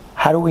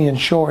 How do we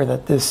ensure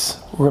that this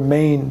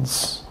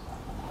remains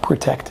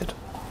protected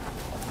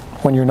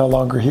when you're no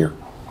longer here?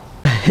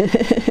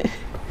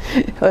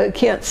 Well, it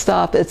can't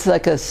stop. It's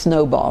like a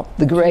snowball.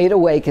 The Great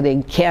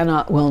Awakening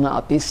will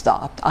not be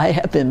stopped. I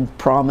have been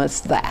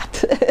promised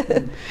that.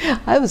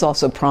 I was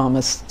also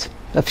promised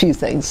a few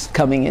things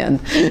coming in.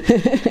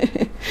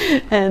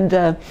 And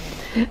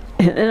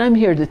I'm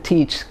here to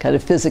teach kind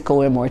of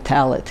physical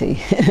immortality.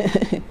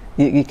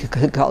 You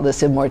could call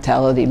this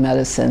immortality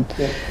medicine.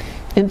 Yeah.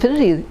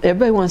 Infinity,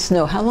 everybody wants to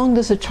know, how long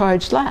does a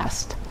charge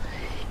last?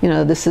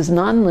 This is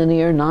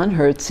nonlinear,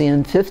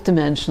 non-Hertzian,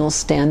 fifth-dimensional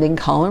standing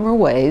column or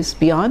waves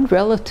beyond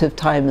relative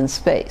time and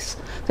space.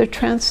 They're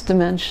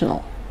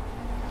transdimensional.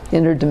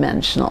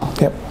 interdimensional.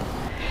 Yep.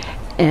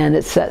 And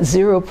it's that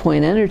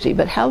 0-point energy.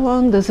 But how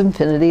long does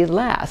infinity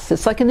last?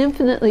 It's like an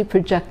infinitely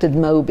projected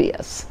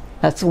Mobius.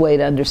 That's a way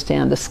to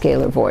understand the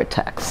scalar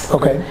vortex.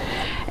 Okay.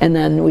 And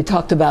then we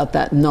talked about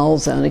that null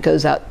zone. It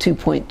goes out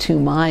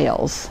 2.2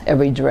 miles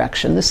every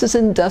direction. This is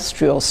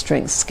industrial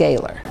strength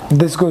scalar.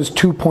 This goes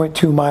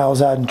 2.2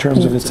 miles out in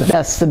terms of its effect.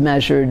 That's the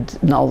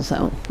measured null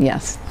zone,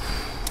 yes.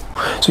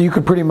 So you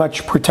could pretty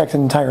much protect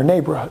an entire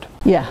neighborhood.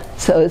 Yeah,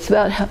 so it's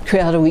about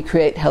how do we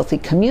create healthy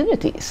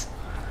communities?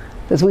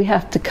 Because we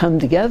have to come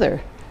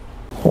together.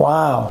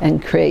 Wow.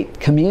 And create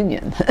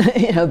communion,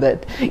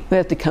 but we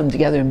have to come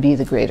together and be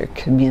the greater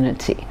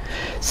community.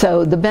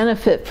 So the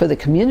benefit for the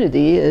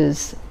community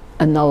is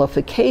a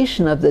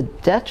nullification of the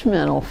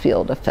detrimental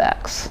field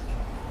effects.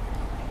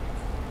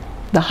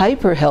 The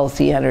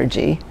hyper-healthy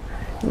energy,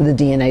 the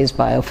DNA is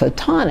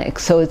biophotonic,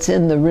 so it's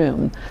in the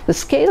room. The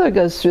scalar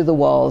goes through the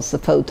walls, the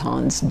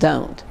photons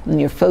don't.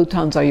 And your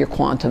photons are your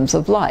quantums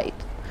of light.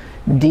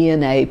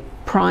 DNA,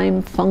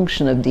 prime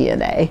function of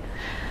DNA,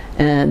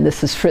 and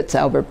this is Fritz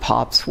Albert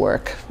Popp's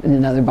work,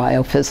 another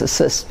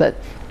biophysicist, but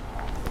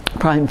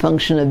prime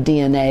function of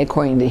DNA,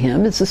 according to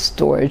him, is the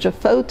storage of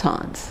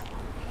photons.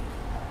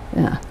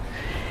 Yeah.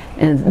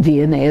 And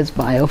DNA is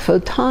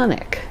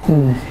biophotonic.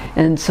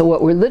 And so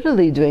what we're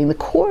literally doing, the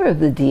core of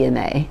the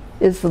DNA,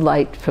 is the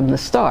light from the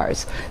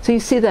stars. So you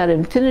see that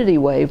infinity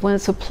wave, when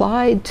it's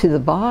applied to the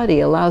body,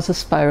 allows a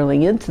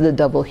spiraling into the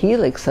double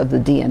helix of the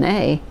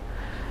DNA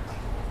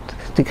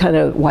to kind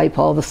of wipe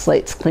all the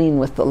slates clean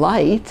with the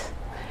light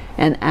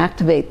and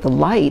activate the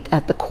light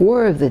at the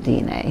core of the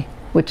DNA,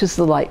 which is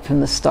the light from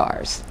the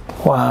stars.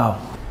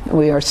 Wow.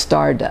 We are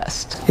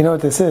stardust. You know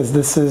what this is?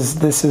 This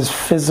is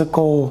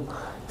physical,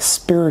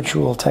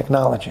 spiritual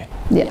technology.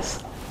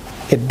 Yes.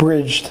 It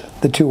bridged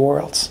the two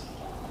worlds.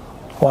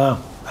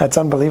 Wow, that's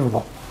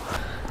unbelievable.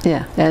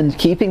 Yeah, and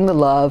keeping the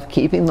love,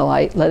 keeping the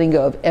light, letting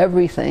go of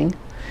everything.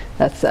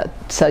 That's that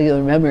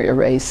cellular memory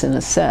erase in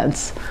a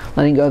sense.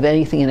 Letting go of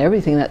anything and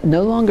everything that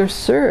no longer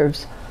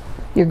serves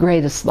your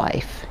greatest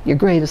life, your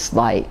greatest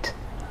light,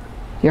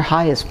 your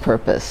highest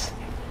purpose,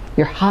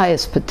 your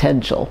highest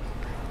potential.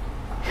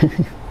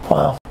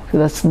 Wow.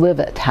 Let's live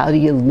it. How do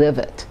you live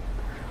it?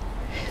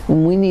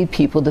 And we need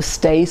people to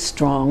stay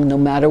strong no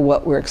matter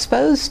what we're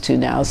exposed to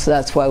now. So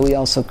that's why we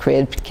also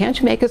created, can't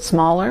you make it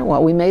smaller?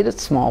 Well, we made it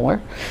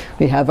smaller.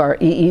 We have our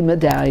EE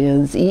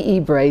medallions,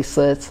 EE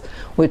bracelets,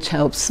 which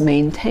helps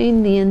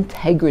maintain the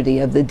integrity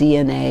of the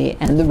DNA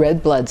and the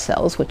red blood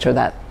cells, which are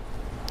that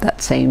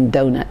same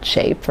donut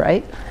shape,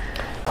 right?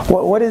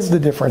 What is the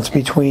difference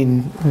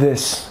between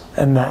this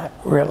and that,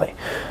 really?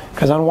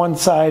 Because on one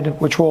side,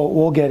 which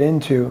we'll get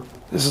into,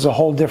 this is a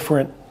whole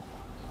different,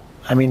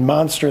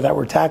 monster that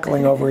we're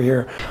tackling over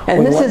here.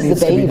 And this is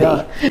the baby.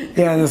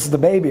 Yeah, this is the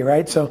baby,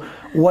 right? So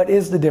what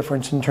is the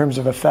difference in terms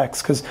of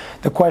effects? Because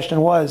the question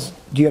was,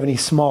 do you have any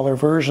smaller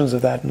versions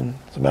of that? And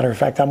as a matter of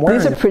fact, I'm wearing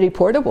These are pretty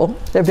portable.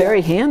 They're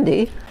very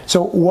handy.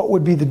 So what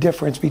would be the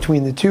difference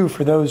between the two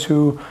for those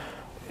who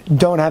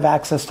don't have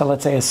access to,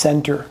 let's say, a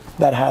center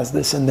that has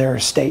this in their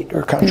state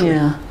or country?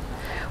 Yeah.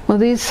 Well,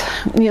 these,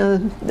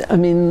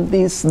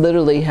 these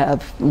literally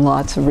have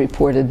lots of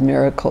reported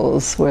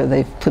miracles where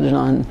they've put it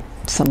on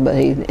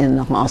somebody in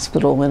the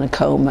hospital in a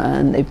coma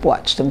and they've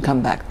watched them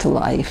come back to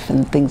life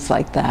and things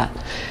like that.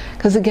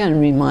 Because again, it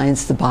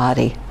reminds the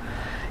body,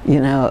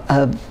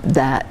 of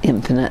that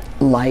infinite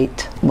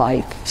light,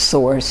 life,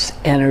 source,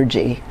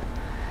 energy.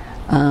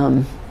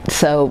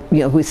 So,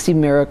 we see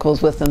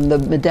miracles with them. The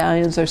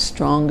medallions are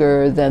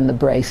stronger than the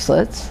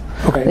bracelets.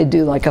 Okay. They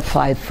do like a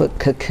 5-foot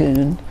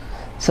cocoon.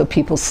 So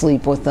people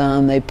sleep with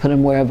them. They put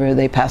them wherever,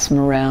 they pass them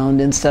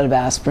around. Instead of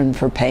aspirin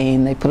for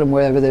pain, they put them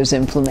wherever there's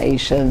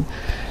inflammation.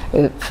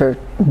 For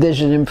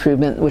vision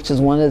improvement, which is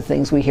one of the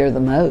things we hear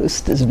the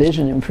most, is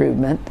vision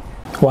improvement.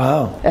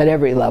 Wow. At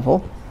every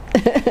level.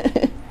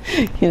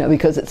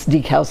 Because it's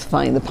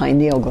decalcifying the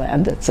pineal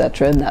gland,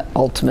 etc., and that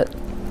ultimate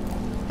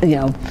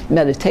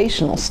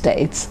meditational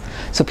states.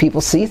 So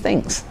people see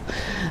things,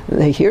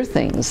 they hear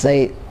things,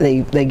 they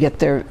get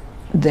their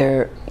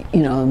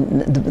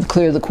the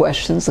clearer the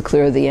questions, the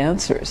clearer the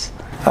answers.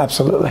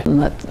 Absolutely.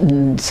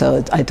 And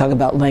so I talk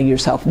about letting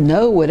yourself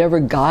know whatever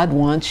God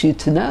wants you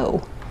to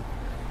know.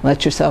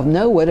 Let yourself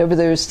know whatever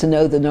there is to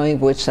know, the knowing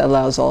of which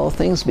allows all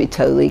things to be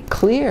totally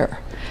clear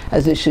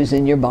as issues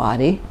in your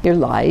body, your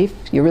life,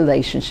 your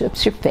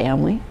relationships, your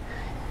family,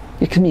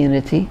 your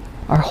community,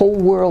 our whole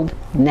world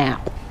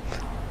now.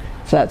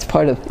 So that's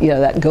part of,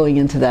 that going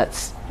into that,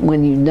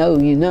 when you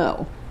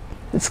know.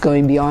 It's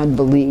going beyond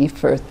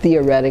belief or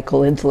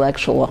theoretical,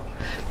 intellectual.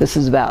 This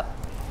is about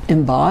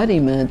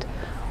embodiment.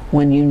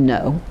 When you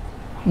know,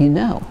 you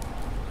know.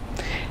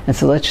 And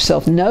so let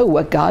yourself know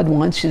what God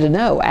wants you to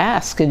know.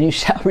 Ask and you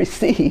shall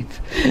receive.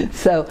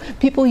 So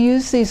people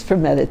use these for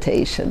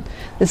meditation.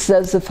 This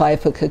says the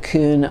 5-foot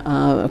cocoon.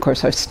 Of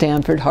course, our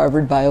Stanford,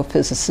 Harvard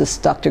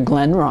biophysicist, Dr.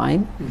 Glenn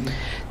Ryan,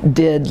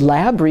 did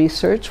lab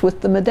research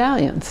with the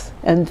medallions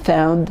and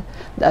found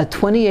a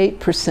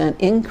 28%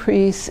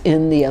 increase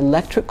in the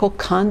electrical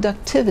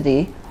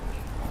conductivity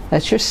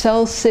That's your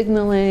cell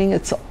signaling.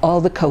 It's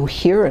all the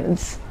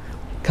coherence.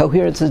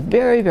 Coherence is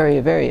very,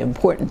 very, very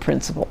important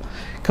principle.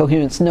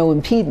 Coherence, no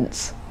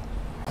impedance.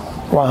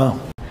 Wow.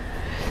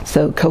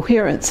 So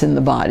coherence in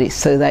the body,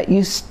 so that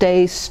you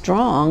stay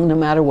strong no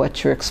matter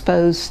what you're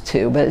exposed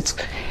to. But it's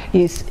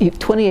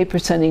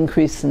 28%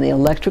 increase in the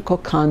electrical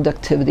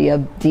conductivity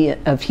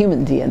of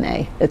human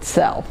DNA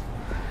itself,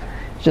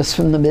 just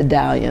from the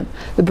medallion.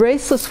 The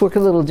bracelets work a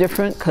little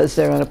different because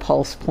they're on a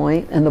pulse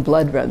point and the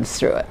blood runs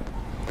through it.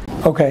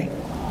 Okay.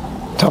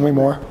 Tell me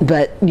more.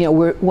 But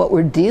what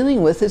we're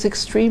dealing with is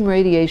extreme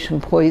radiation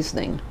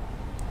poisoning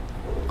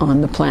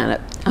on the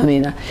planet. I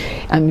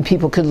mean,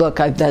 people could look.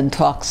 I've done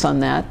talks on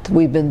that.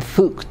 We've been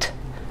fooked.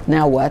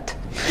 Now what?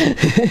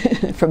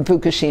 From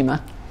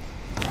Fukushima.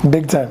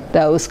 Big time.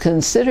 That was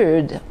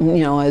considered.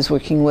 I was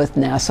working with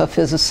NASA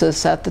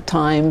physicists at the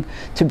time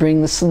to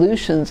bring the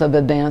solutions of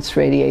advanced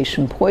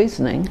radiation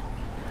poisoning,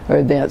 or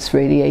advanced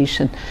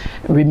radiation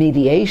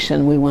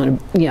remediation. We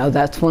want to,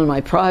 that's one of my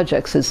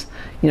projects is,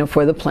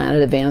 for the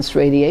planet, advanced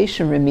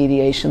radiation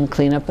remediation,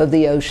 cleanup of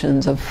the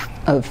oceans of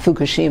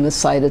Fukushima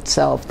site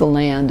itself, the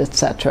land,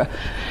 etc.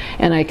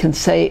 And I can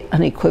say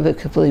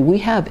unequivocally, we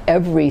have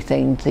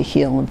everything to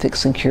heal and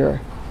fix and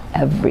cure.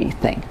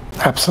 Everything.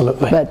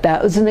 Absolutely. But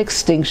that was an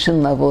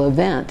extinction level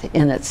event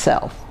in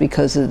itself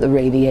because of the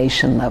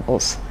radiation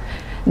levels.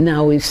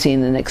 Now we've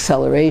seen an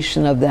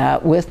acceleration of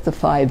that with the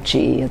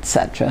 5G,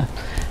 etc.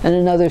 And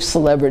another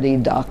celebrity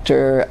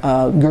doctor,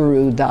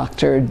 guru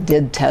doctor,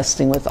 did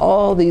testing with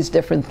all these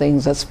different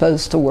things that's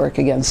supposed to work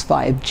against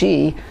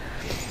 5G,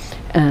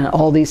 and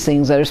all these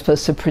things that are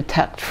supposed to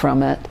protect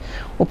from it.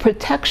 Well,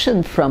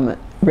 protection from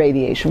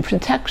radiation,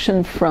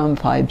 protection from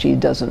 5G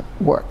doesn't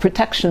work.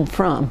 Protection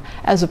from,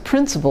 as a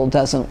principle,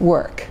 doesn't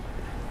work.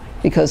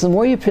 Because the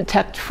more you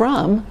protect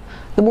from,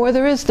 the more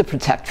there is to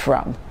protect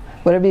from.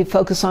 Whatever you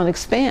focus on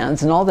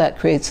expands, and all that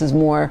creates is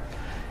more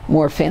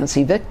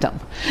fancy victim,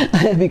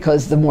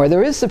 because the more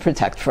there is to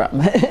protect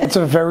from. It's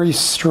a very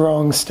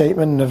strong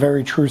statement and a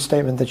very true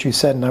statement that you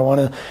said, and I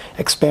want to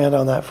expand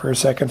on that for a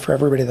second for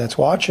everybody that's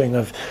watching.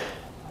 Of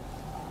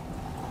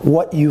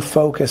what you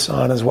focus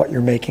on is what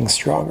you're making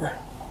stronger,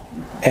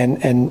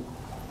 and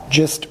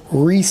just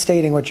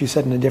restating what you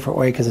said in a different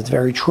way, because it's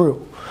very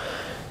true.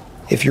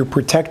 If you're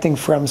protecting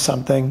from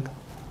something,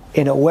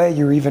 in a way,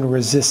 you're even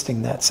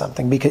resisting that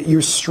something, because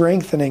you're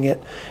strengthening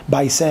it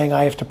by saying,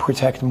 I have to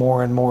protect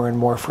more and more and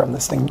more from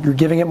this thing. You're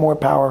giving it more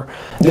power,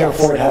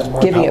 therefore it has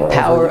more giving power. Giving it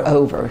power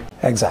over.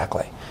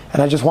 Exactly.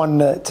 And I just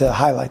wanted to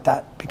highlight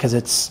that, because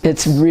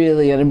it's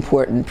really an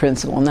important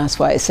principle, and that's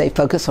why I say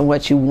focus on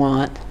what you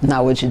want,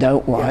 not what you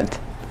don't want. Yeah.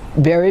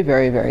 Very,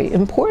 very, very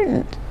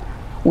important.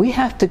 We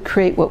have to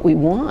create what we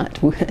want,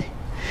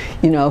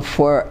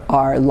 for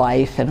our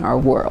life and our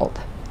world.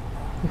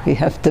 We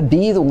have to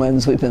be the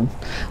ones we've been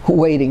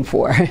waiting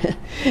for.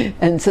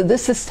 And so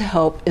this is to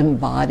help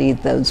embody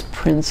those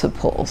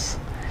principles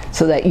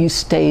so that you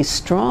stay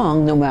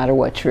strong no matter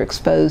what you're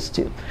exposed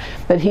to.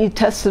 But he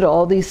tested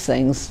all these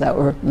things that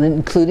were,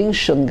 including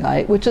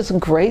shungite, which is a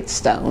great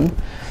stone,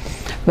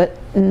 but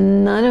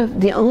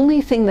the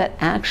only thing that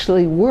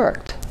actually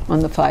worked on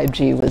the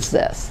 5G was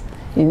this.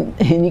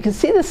 And you can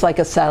see this like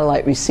a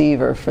satellite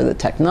receiver for the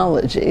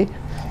technology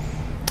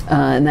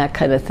and that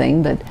kind of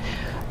thing,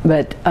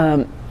 but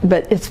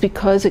it's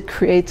because it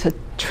creates a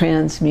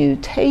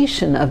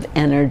transmutation of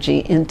energy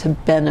into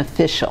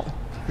beneficial,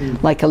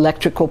 like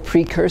electrical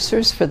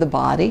precursors for the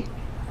body,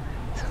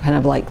 kind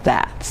of like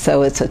that.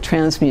 So it's a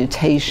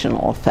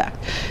transmutational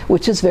effect,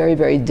 which is very,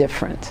 very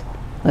different.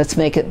 Let's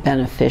make it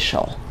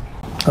beneficial.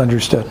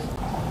 Understood.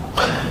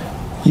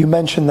 You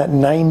mentioned that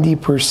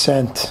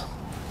 90%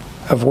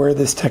 of where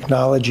this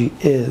technology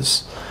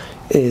is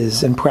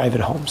in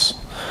private homes.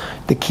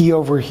 The key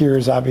over here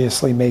is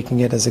obviously making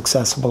it as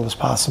accessible as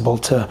possible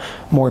to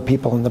more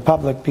people in the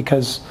public,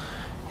 because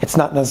it's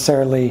not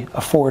necessarily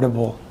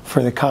affordable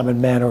for the common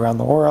man around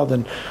the world,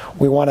 and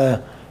we want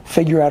to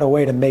figure out a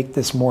way to make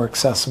this more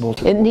accessible.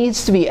 It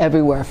needs to be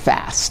everywhere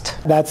fast.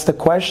 That's the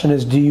question,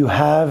 is do you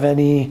have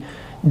any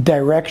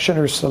direction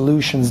or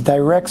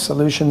direct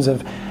solutions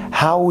of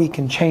how we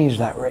can change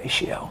that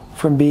ratio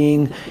from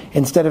being,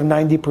 instead of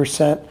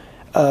 90%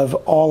 of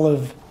all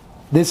of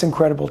this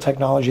incredible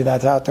technology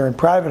that's out there in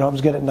private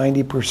homes, get it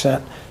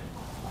 90%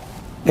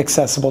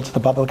 accessible to the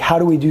public? How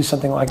do we do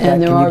something like that?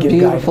 And there are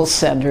beautiful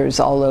centers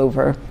all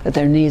over, but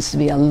there needs to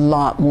be a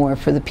lot more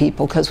for the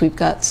people, because we've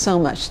got so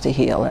much to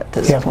heal at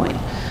this point.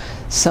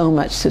 So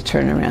much to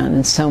turn around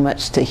and so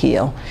much to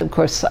heal. Of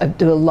course, I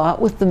do a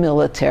lot with the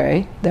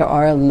military. There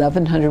are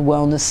 1,100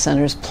 wellness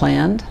centers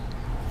planned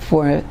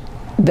for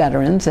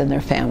veterans and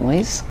their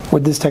families.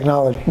 With this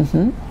technology?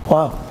 Mm-hmm.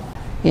 Wow.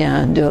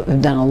 Yeah, I've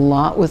done a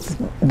lot with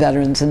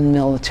veterans in the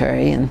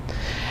military. And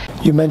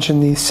you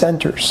mentioned these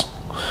centers.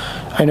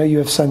 I know you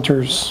have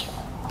centers,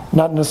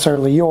 not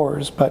necessarily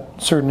yours, but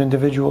certain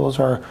individuals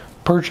are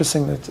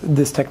purchasing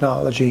this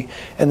technology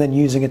and then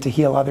using it to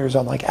heal others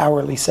on like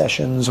hourly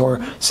sessions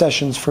or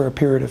sessions for a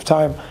period of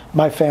time.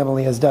 My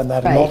family has done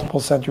that in multiple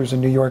centers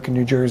in New York and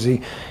New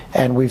Jersey,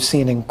 and we've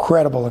seen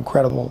incredible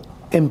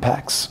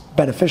impacts,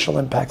 beneficial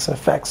impacts and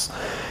effects.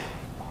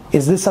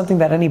 Is this something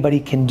that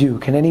anybody can do?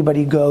 Can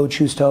anybody go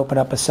choose to open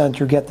up a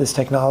center, get this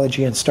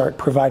technology, and start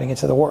providing it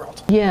to the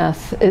world?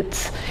 Yes,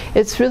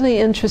 it's really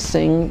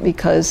interesting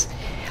because,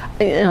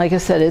 like I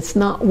said, it's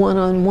not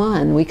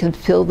one-on-one. We can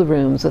fill the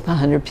rooms with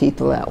 100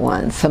 people at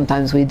once.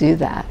 Sometimes we do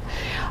that.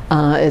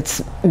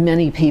 It's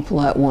many people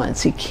at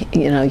once. You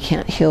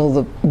can't heal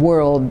the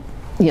world,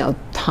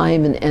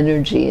 time and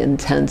energy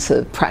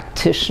intensive,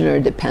 practitioner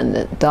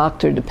dependent,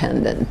 doctor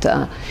dependent.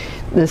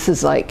 This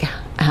is like,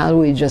 how do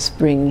we just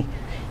bring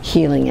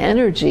healing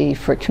energy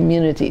for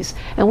communities?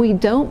 And we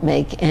don't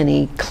make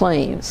any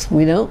claims.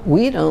 We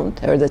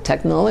don't, or the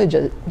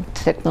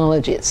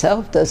technology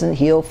itself doesn't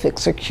heal,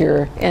 fix, or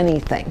cure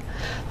anything.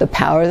 The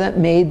power that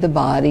made the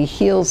body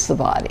heals the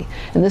body.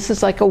 And this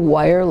is like a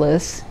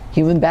wireless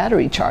human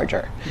battery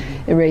charger,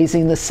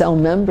 raising the cell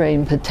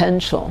membrane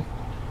potential,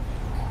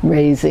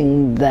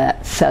 raising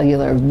that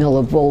cellular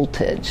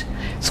millivoltage.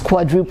 It's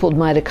quadrupled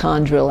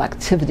mitochondrial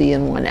activity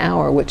in 1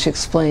 hour, which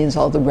explains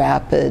all the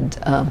rapid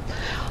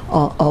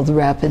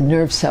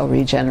nerve cell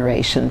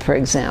regeneration, for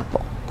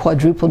example.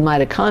 Quadrupled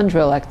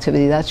mitochondrial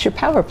activity, that's your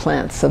power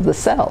plants of the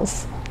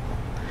cells.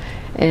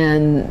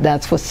 And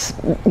that's what's,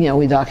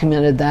 we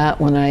documented that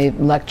when I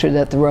lectured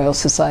at the Royal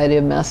Society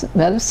of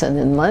Medicine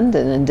in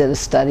London and did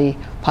a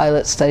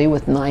pilot study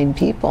with 9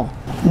 people.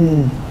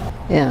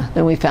 Yeah,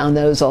 and we found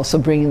that it was also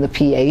bringing the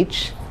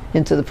pH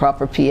into the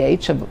proper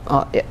pH of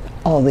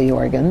all the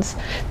organs.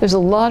 There's a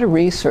lot of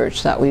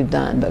research that we've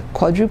done, but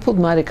quadrupled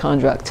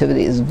mitochondrial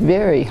activity is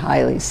very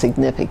highly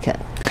significant.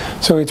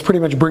 So it's pretty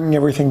much bringing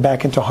everything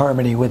back into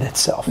harmony with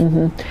itself.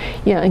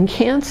 Yeah, in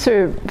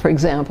cancer, for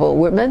example,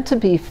 we're meant to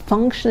be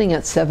functioning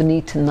at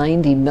 70 to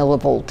 90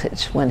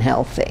 millivoltage when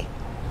healthy,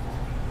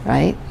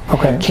 right?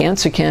 Okay.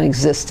 Cancer can't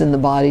exist in the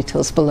body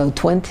till it's below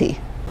 20.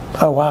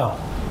 Oh, wow.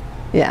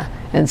 Yeah.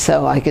 And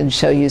so I can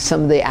show you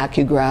some of the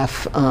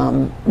acograph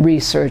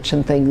research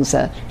and things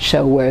that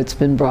show where it's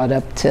been brought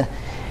up to,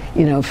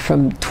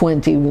 from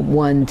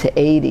 21 to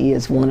 80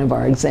 is one of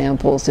our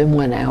examples in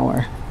 1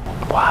 hour.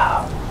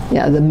 Wow.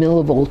 Yeah, the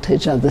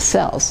millivoltage of the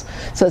cells.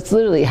 So it's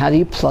literally, how do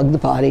you plug the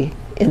body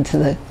into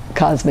the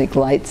cosmic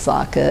light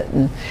socket?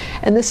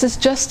 And this is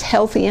just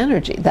healthy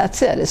energy.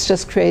 That's it. It's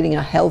just creating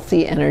a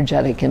healthy,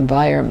 energetic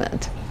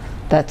environment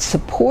that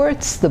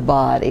supports the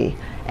body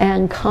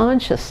and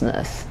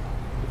consciousness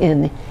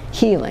in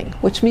healing,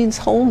 which means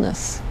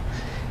wholeness.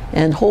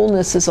 And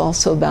wholeness is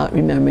also about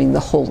remembering the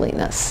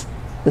holiness,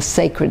 the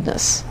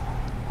sacredness.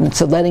 And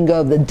so letting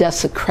go of the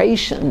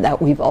desecration that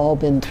we've all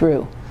been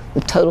through,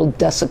 the total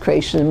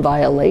desecration and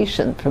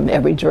violation from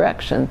every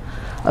direction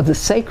of the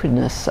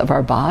sacredness of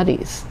our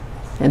bodies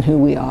and who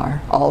we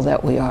are, all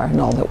that we are, and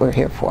all that we're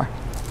here for.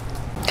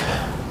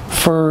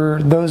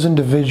 For those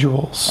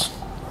individuals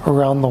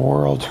around the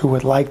world who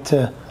would like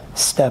to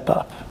step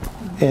up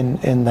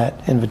in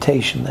that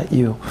invitation that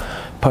you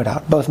put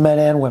out, both men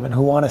and women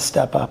who want to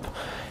step up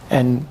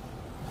and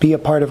be a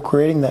part of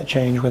creating that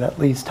change with at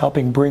least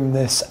helping bring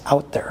this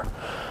out there,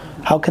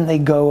 how can they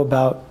go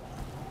about,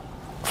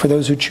 for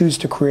those who choose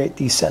to create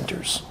these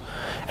centers?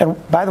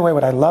 And by the way,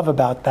 what I love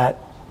about that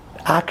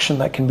action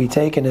that can be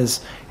taken is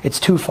it's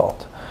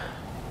twofold.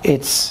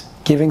 It's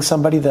giving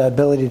somebody the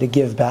ability to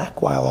give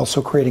back while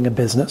also creating a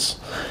business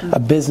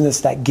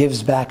that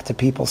gives back to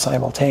people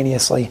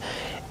simultaneously.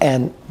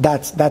 And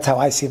that's how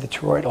I see the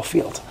toroidal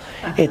field.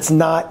 It's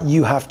not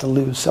you have to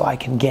lose so I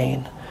can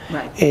gain.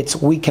 Right. It's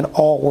we can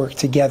all work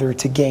together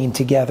to gain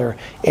together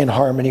in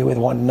harmony with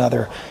one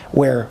another,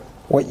 where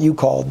what you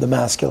called the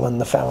masculine,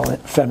 the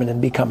feminine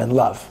become in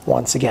love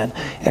once again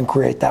and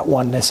create that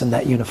oneness and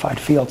that unified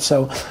field.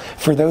 So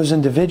for those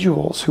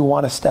individuals who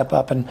want to step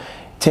up and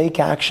take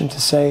action to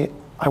say,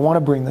 I want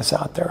to bring this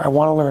out there. I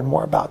want to learn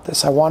more about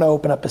this. I want to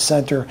open up a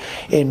center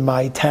in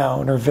my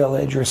town or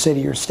village or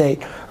city or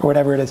state or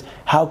whatever it is.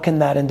 How can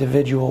that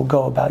individual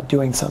go about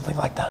doing something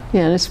like that?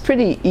 Yeah, and it's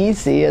pretty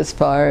easy as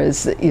far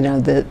as,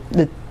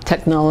 the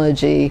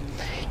technology.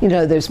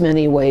 There's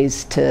many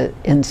ways to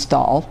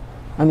install.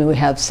 I mean, we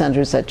have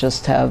centers that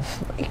just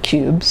have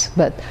cubes,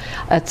 but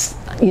that's,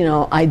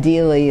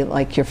 ideally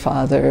like your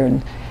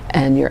father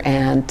and your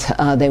aunt,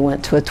 they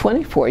went to a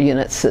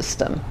 24-unit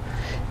system.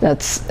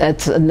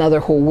 That's another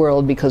whole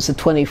world, because the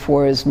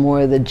 24 is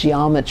more the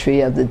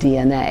geometry of the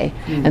DNA.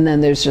 And then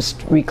there's just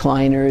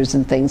recliners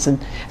and things. And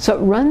so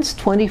it runs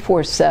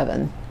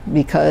 24/7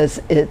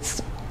 because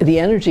it's the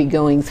energy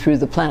going through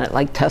the planet,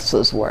 like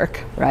Tesla's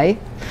work, right?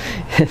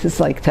 It's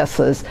like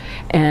Tesla's.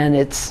 And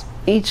it's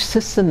each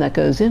system that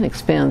goes in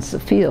expands the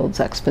fields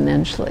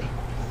exponentially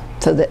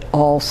so that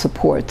all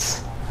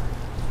supports.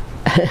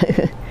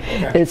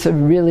 It's a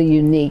really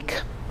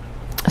unique.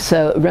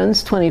 So it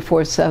runs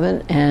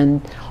 24/7,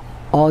 and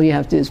all you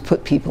have to do is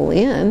put people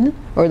in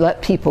or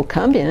let people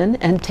come in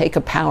and take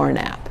a power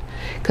nap.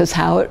 Because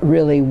how it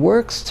really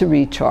works to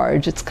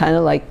recharge, it's kind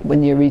of like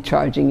when you're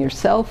recharging your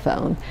cell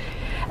phone.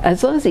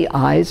 As long as the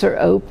eyes are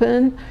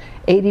open,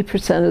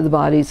 80% of the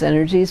body's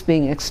energy is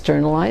being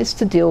externalized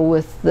to deal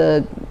with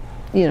the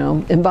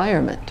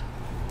environment.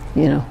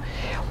 you know.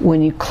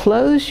 When you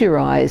close your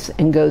eyes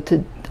and go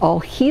to, all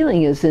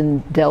healing is in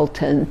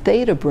delta and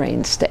theta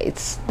brain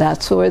states.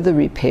 That's where the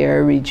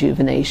repair,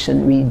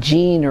 rejuvenation,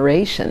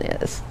 regeneration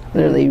is.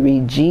 Literally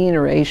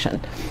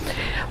regeneration.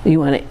 You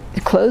want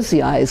to close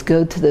the eyes,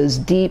 go to those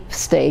deep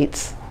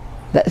states,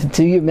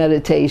 do your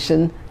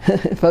meditation,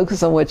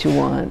 focus on what you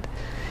want,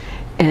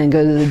 and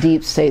go to the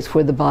deep states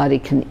where the body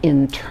can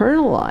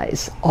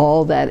internalize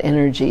all that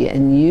energy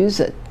and use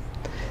it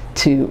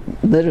to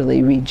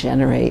literally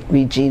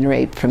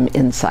regenerate from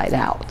inside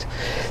out.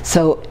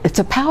 So it's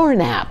a power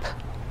nap.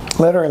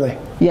 Literally.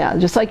 Yeah,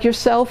 just like your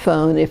cell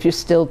phone, if you're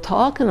still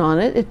talking on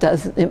it,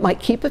 it might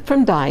keep it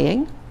from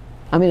dying.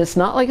 I mean, it's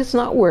not like it's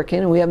not working,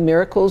 and we have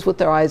miracles with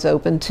their eyes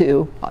open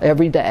too,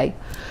 every day.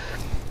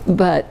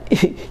 But,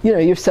 you know,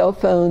 your cell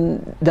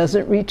phone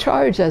doesn't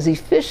recharge as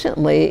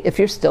efficiently if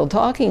you're still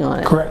talking on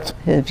it. Correct.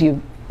 If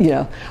you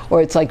know,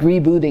 or it's like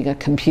rebooting a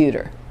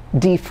computer,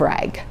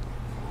 defrag.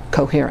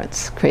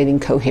 Coherence,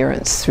 creating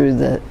coherence through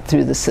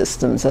the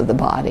systems of the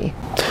body.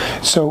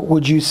 So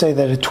would you say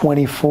that a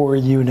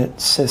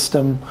 24-unit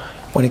system,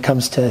 when it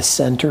comes to a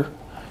center,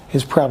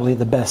 is probably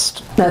the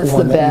best? That's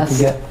the best.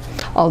 That you can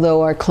get?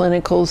 Although our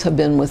clinicals have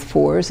been with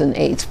 4s and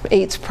 8s.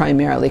 8s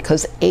primarily,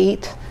 because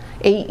 8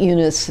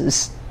 units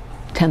is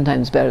 10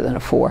 times better than a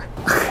 4.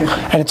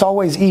 And it's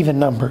always even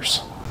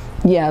numbers.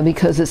 Yeah,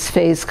 because it's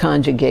phase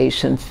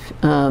conjugation.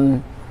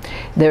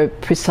 They're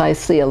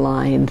precisely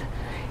aligned.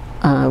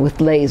 With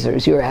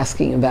lasers, you were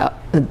asking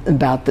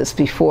about this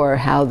before,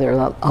 how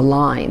they're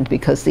aligned,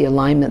 because the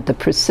alignment, the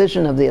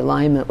precision of the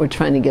alignment, we're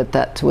trying to get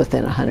that to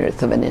within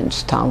 1/100 of an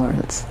inch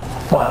tolerance.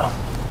 Wow.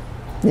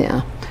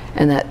 Yeah,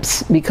 and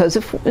that's because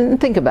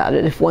and think about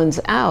it, if one's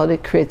out,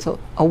 it creates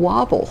a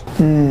wobble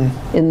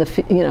in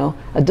the, you know,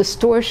 a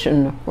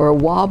distortion or a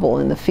wobble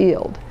in the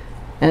field,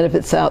 and if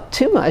it's out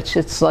too much,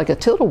 it's like a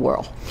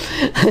tilt-a-whirl.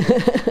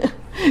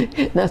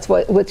 That's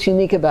what's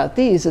unique about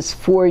these is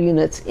 4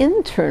 units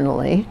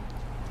internally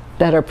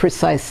that are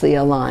precisely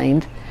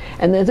aligned,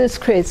 and then this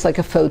creates like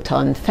a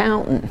photon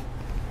fountain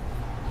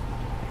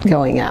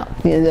going out.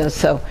 You know,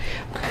 so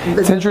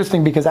it's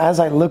interesting because as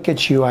I look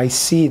at you, I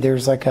see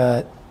there's like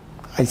I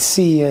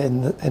see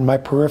in my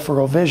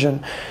peripheral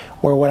vision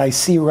where what I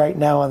see right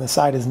now on the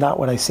side is not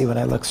what I see when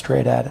I look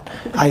straight at it.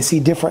 I see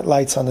different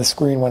lights on the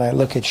screen when I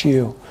look at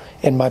you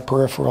in my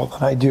peripheral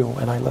than I do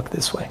when I look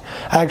this way.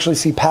 I actually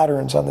see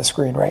patterns on the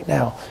screen right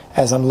now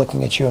as I'm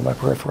looking at you in my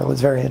peripheral. It's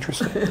very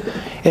interesting.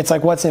 It's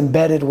like what's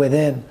embedded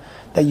within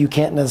that you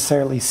can't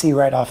necessarily see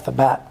right off the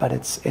bat, but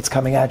it's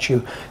coming at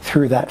you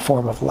through that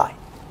form of light.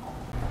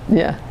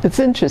 Yeah, it's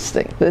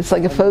interesting. It's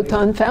like a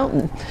photon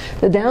fountain.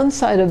 The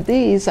downside of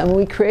these, I mean,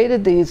 we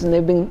created these and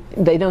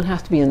they don't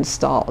have to be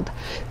installed.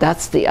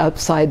 That's the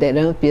upside. They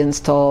don't have to be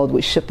installed.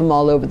 We ship them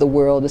all over the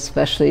world,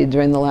 especially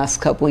during the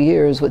last couple of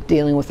years with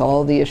dealing with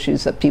all the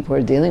issues that people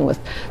are dealing with.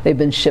 They've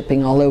been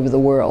shipping all over the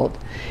world.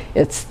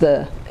 It's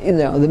the, you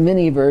know, the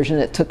mini version.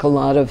 It took a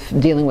lot of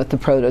dealing with the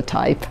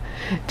prototype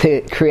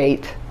to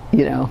create,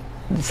 you know,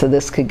 so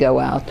this could go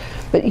out.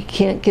 But you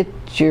can't get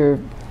your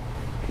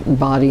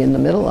body in the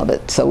middle of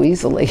it so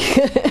easily.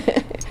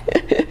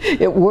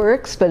 It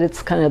works, but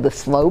it's kind of the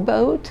slow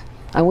boat,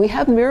 and we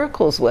have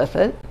miracles with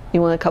it.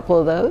 You want a couple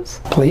of those?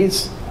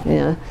 Please.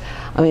 Yeah,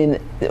 I mean,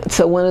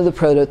 so one of the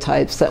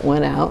prototypes that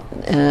went out,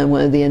 and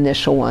one of the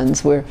initial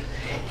ones where,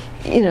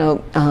 you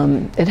know,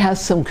 it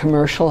has some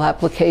commercial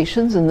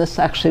applications, and this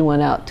actually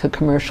went out to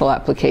commercial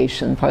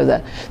application, part of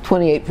that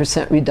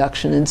 28%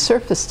 reduction in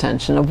surface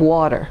tension of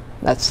water.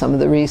 That's some of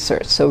the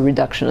research. So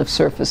reduction of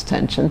surface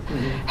tension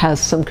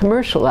has some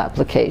commercial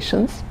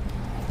applications.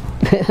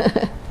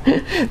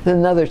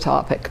 Another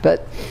topic,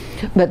 but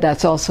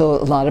that's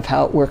also a lot of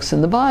how it works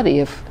in the body.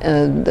 If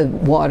the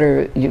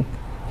water, you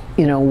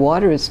know,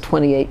 water is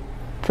 28%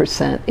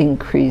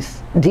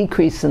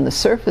 decrease in the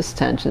surface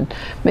tension,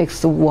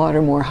 makes the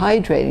water more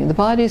hydrating. The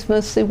body's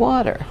mostly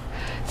water.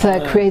 So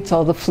that creates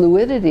all the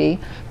fluidity,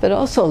 but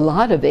also a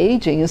lot of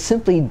aging is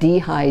simply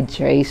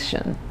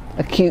dehydration.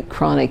 Acute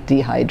chronic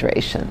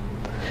dehydration.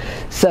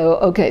 So,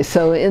 okay,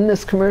 so in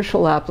this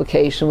commercial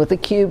application with a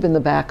cube in the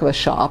back of a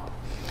shop,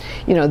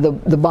 you know,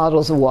 the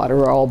bottles of water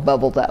are all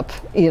bubbled up,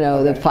 you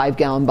know, the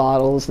 5-gallon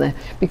bottles,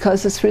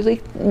 because it's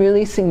really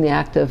releasing the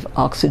active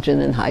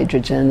oxygen and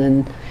hydrogen,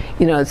 and,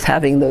 you know, it's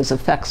having those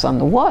effects on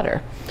the water.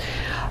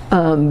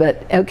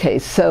 But, okay,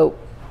 so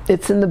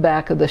it's in the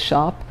back of the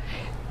shop.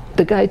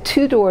 The guy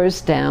 2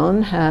 doors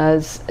down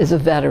is a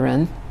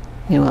veteran.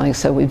 You know, like I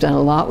said, we've done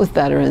a lot with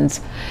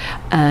veterans,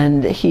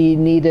 and he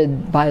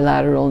needed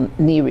bilateral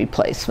knee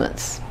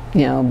replacements.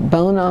 You know,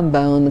 bone on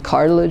bone, the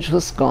cartilage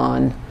was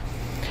gone,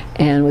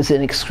 and was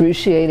in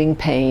excruciating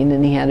pain,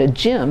 and he had a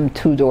gym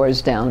 2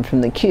 doors down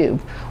from the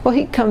cube. Well,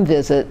 he'd come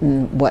visit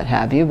and what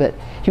have you, but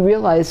he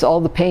realized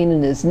all the pain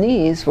in his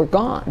knees were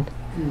gone,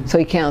 so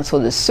he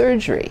canceled his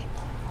surgery.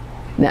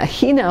 Now,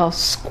 he now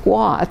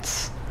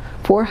squats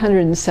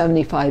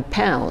 475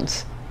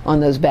 pounds on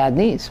those bad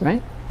knees,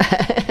 right?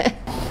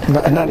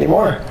 Not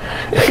anymore.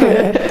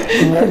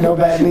 No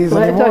bad knees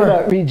when anymore. I talk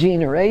about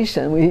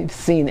regeneration, we've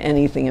seen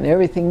anything and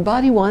everything.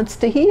 Body wants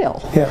to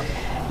heal. Yeah.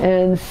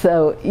 And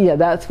so, yeah,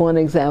 that's one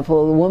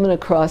example. The woman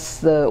across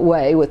the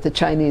way with the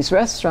Chinese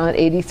restaurant,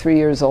 83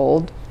 years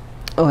old,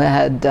 who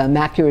had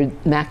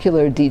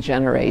macular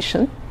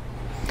degeneration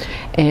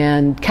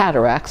and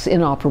cataracts,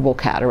 inoperable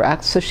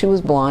cataracts. So she was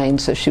blind,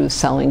 so she was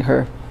selling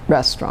her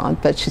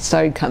restaurant, but she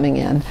started coming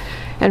in.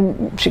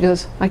 And she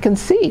goes, I can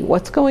see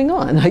what's going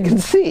on. I can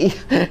see.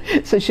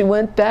 So she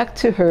went back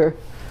to her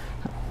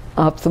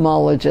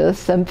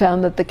ophthalmologist and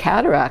found that the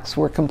cataracts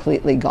were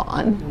completely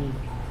gone.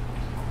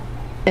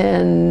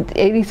 And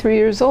 83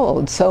 years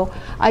old. So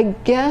I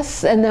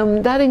guess, and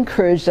then that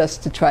encouraged us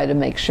to try to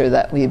make sure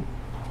that we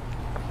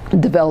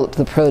develop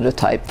the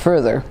prototype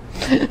further.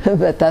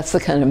 But that's the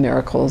kind of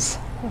miracles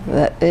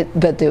but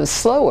it was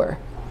slower,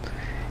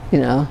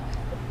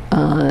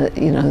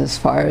 as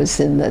far as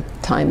in the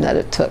time that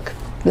it took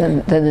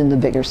than in the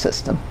bigger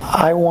system.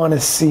 I want to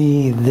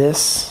see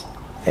this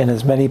in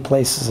as many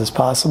places as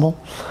possible.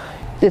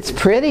 It's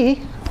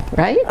pretty,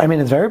 right? I mean,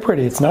 it's very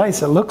pretty. It's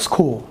nice. It looks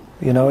cool.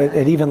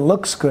 It even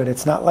looks good.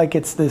 It's not like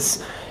it's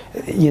this,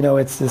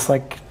 it's this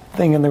like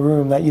thing in the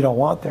room that you don't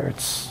want there.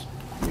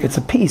 It's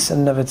a piece in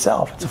and of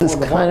itself. It's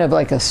kind of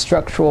like a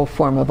structural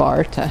form of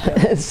art. Yeah.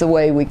 It's the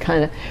way we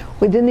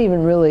didn't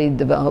even really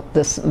develop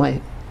this.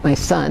 My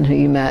son, who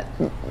you met,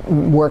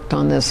 worked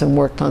on this and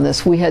worked on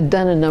this. We had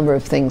done a number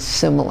of things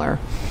similar,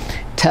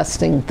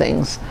 testing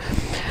things,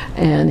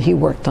 and he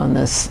worked on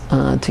this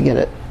to get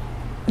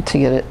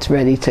it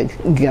ready to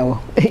go.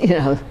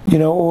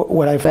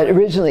 But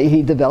originally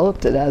he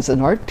developed it as an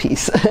art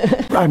piece.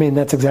 I mean,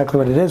 that's exactly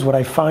what it is. What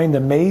I find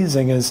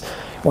amazing is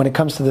when it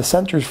comes to the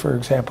centers, for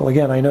example.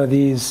 Again, I know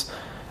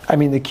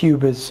the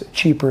cube is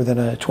cheaper than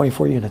a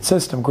 24-unit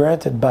system,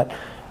 granted, but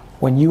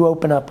when you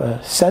open up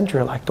a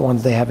center like the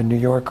ones they have in New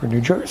York or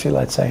New Jersey,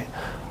 let's say,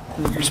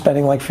 you're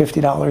spending like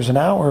 $50 an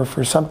hour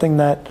for something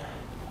that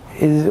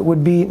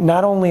would be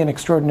not only an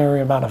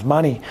extraordinary amount of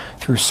money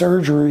through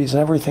surgeries and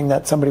everything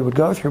that somebody would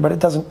go through, but it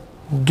doesn't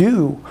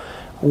do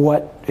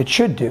what it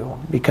should do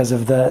because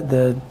of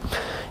the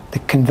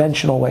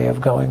conventional way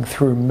of going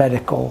through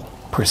medical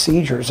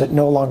procedures. It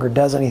no longer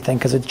does anything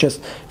because it's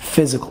just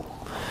physical.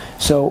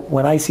 So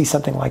when I see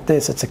something like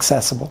this, it's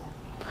accessible.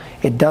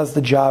 It does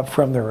the job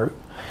from the root.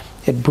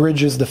 It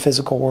bridges the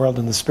physical world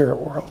and the spirit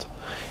world.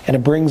 And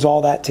it brings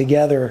all that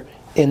together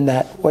in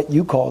that, what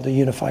you called a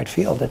unified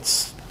field.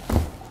 It's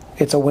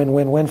a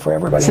win-win-win for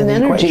everybody. It's an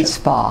energy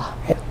spa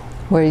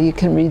where you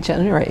can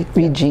regenerate.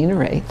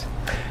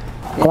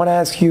 I want to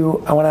ask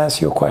you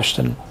a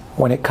question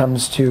when it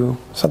comes to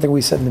something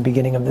we said in the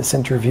beginning of this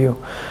interview,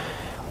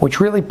 which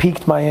really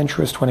piqued my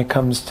interest when it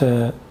comes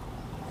to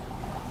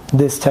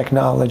this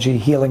technology,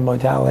 healing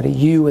modality.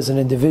 You as an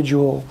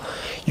individual,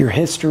 your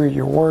history,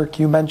 your work.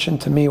 You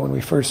mentioned to me when we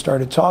first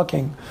started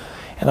talking,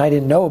 and I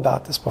didn't know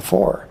about this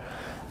before,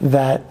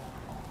 that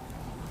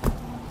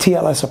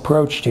TLS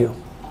approached you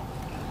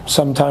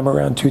sometime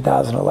around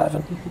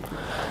 2011.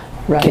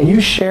 Right. Can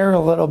you share a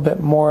little bit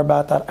more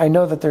about that? I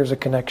know that there's a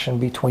connection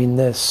between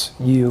this,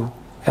 you,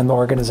 and the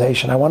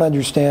organization. I want to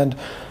understand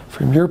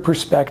from your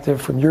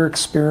perspective, from your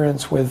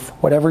experience with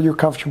whatever you're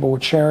comfortable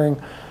with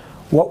sharing,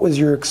 what was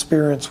your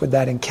experience with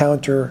that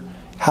encounter?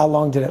 How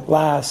long did it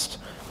last?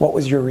 What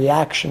was your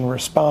reaction,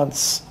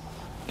 response?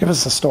 Give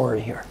us a story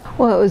here.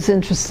 Well, it was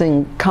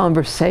interesting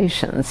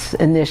conversations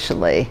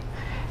initially.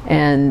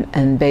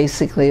 And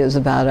basically it was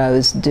about I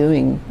was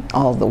doing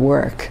all the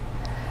work.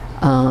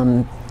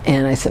 And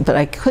I said, but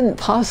I couldn't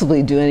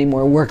possibly do any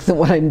more work than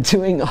what I'm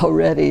doing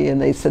already. And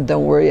they said,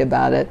 don't worry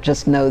about it.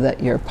 Just know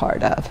that you're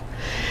part of.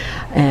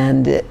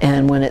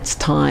 And when it's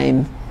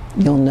time,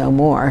 you'll know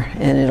more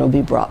and it'll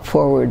be brought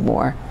forward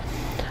more.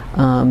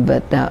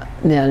 But that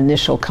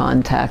initial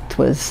contact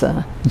was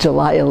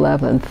July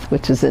 11th,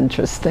 which is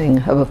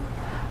interesting,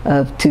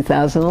 of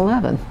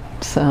 2011.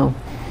 So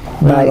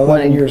about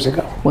 11 years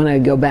ago. When I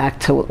go back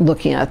to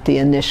looking at the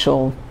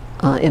initial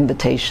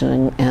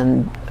invitation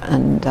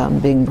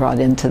and being brought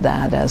into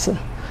that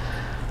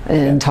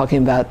and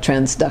talking about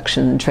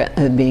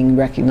transduction, being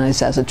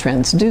recognized as a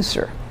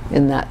transducer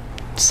in that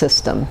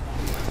system.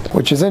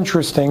 Which is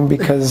interesting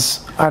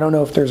because I don't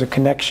know if there's a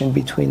connection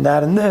between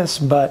that and this,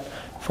 but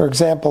for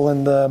example,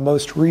 in the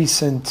most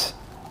recent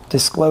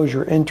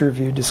disclosure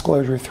interview,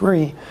 Disclosure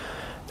 3,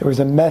 there was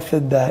a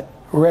method that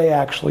Ray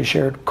actually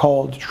shared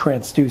called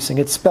transducing.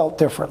 It's spelt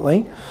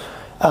differently.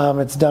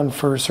 It's done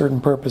for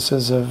certain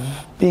purposes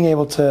of being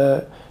able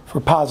to, for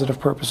positive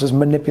purposes,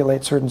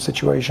 manipulate certain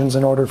situations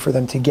in order for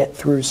them to get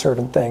through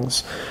certain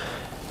things.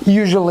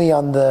 Usually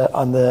on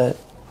the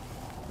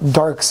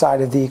dark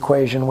side of the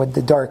equation with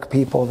the dark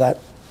people that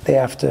they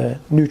have to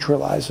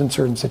neutralize in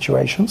certain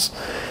situations.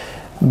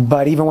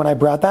 But even when I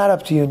brought that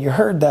up to you and you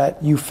heard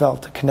that, you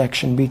felt a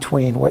connection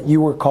between what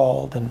you were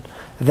called and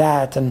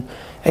that. And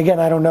again,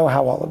 I don't know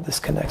how all of this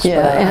connects,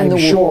 but I'm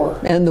sure.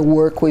 And the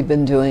work we've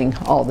been doing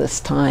all this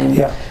time.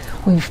 Yeah.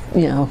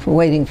 We're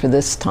waiting for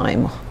this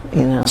time,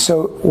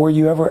 So were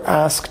you ever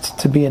asked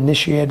to be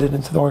initiated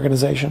into the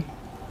organization?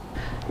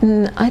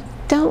 I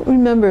don't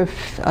remember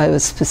if I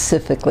was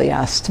specifically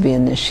asked to be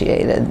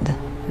initiated.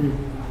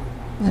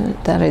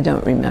 That I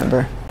don't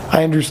remember.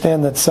 I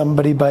understand that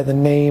somebody by the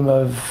name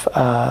of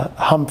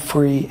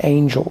Humphrey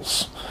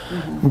Angels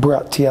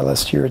brought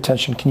TLS to your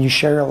attention. Can you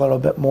share a little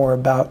bit more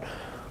about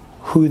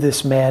who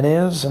this man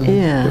is, and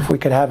if we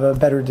could have a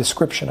better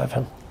description of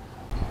him?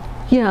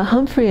 Yeah,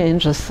 Humphrey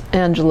Angelus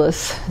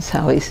is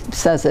how he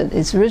says it.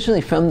 He's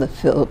originally from the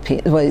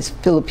Philippines, well, he's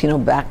Filipino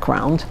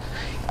background.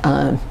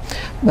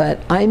 But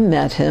I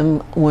met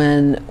him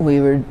when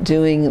we were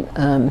doing,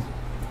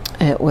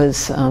 what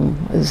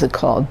is it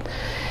called?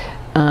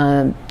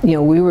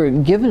 We were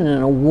given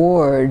an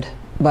award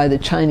by the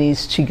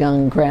Chinese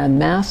Qigong Grand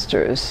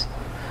Masters,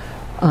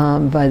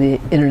 by the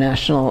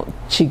International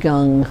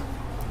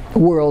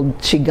World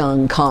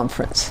Qigong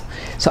Conference.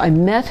 So I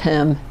met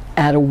him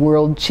at a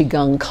World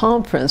Qigong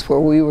Conference where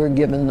we were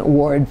given an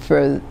award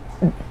for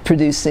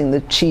producing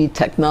the Qi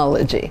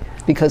technology,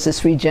 because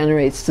this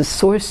regenerates the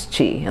source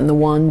Qi and the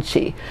Wan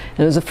Qi. And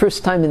it was the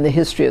first time in the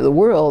history of the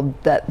world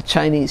that the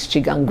Chinese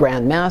Qigong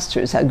Grand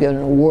Masters had given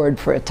an award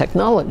for a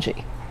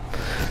technology.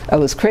 That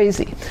was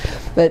crazy.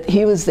 But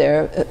he was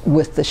there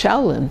with the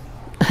Shaolin.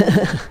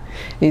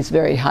 He's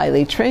very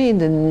highly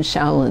trained in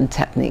Shaolin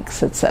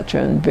techniques,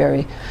 etc., and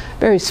very,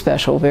 very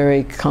special,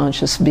 very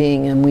conscious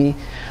being. And we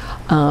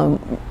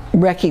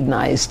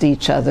recognized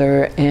each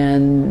other,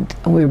 and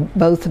we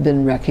both have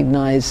been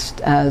recognized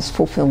as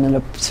fulfillment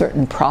of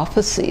certain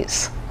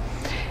prophecies.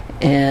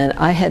 And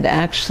I had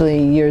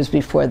actually, years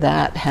before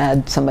that,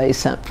 had somebody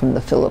sent from the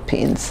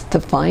Philippines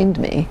to find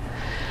me,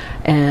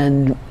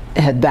 and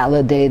had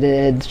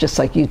validated, just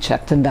like you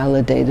checked and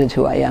validated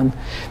who I am.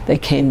 They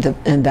came to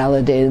and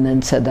validated and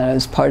then said that I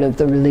was part of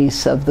the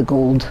release of the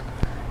gold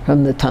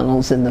from the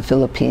tunnels in the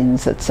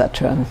Philippines,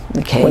 etc.,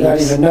 the caves.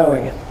 Without even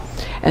knowing it.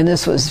 And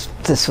this was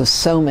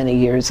so many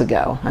years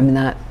ago. I mean,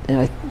 I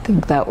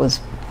think that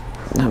was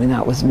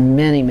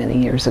many, many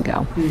years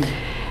ago.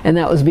 And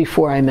that was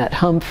before I met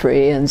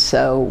Humphrey, and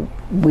so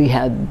we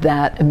had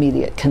that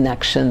immediate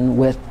connection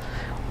with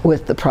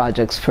the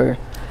projects for,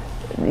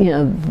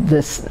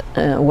 this,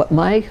 what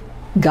my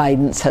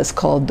guidance has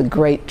called the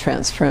great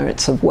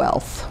transference of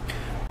wealth.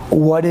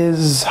 What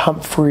is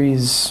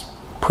Humphrey's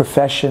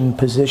profession,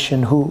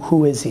 position?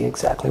 Who is he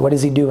exactly? What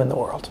does he do in the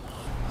world?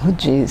 Oh,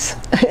 geez.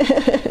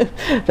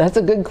 That's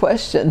a good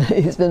question.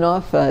 He's been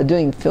off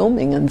doing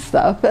filming and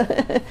stuff.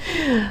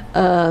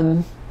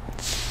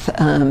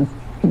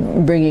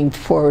 Bringing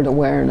forward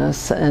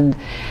awareness,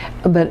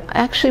 but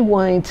actually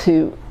wanting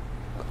to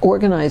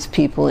organize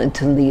people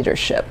into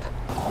leadership.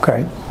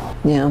 Okay.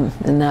 Yeah,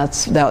 and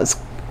that was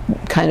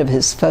kind of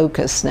his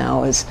focus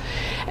now,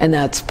 and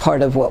that's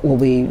part of what we'll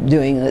be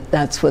doing.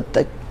 That's what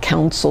the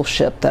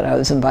councilship that I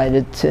was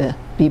invited to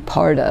be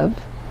part of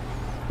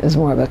is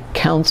more of a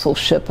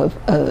councilship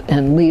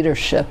and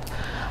leadership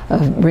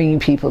of bringing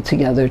people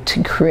together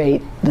to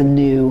create the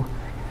new.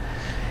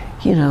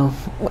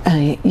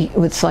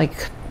 It's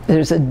like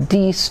there's a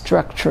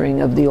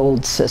destructuring of the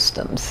old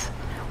systems.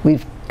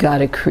 We've got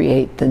to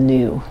create the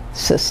new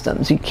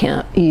systems. You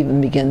can't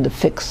even begin to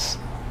fix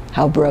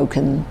how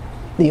broken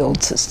the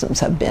old systems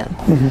have been.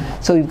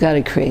 So we've got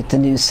to create the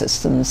new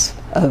systems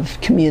of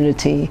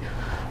community,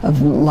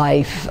 of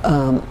life,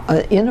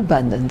 in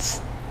abundance.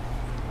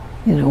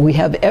 We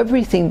have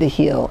everything to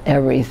heal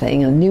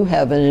everything, a new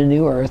heaven, a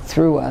new earth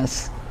through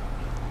us.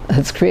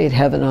 Let's create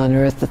heaven on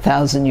earth,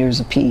 1,000 years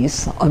of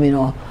peace. I mean,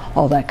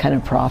 all that kind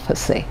of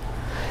prophecy.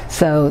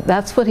 So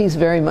that's what he's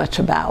very much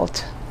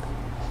about.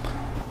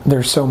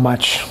 There's so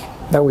much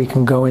that we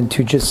can go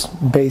into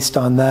just based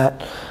on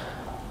that.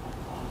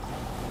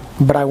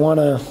 But I want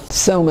to...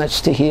 So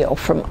much to heal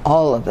from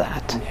all of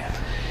that. Yeah.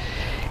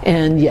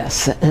 And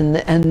yes,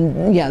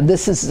 and yeah,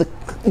 this is the,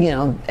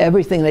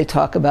 everything they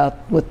talk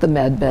about with the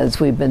MedBeds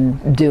we've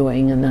been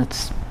doing, and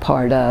that's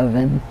part of,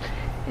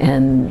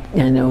 and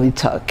we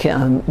talk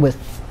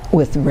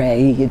with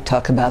Ray, you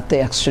talk about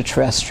the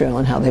extraterrestrial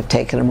and how they've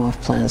taken them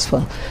off planets.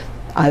 Well,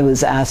 I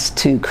was asked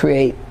to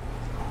create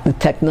the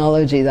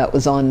technology that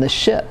was on the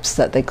ships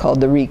that they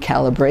called the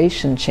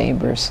recalibration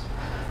chambers.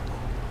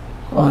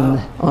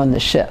 Wow. On the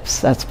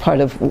ships. That's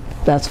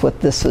what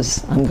this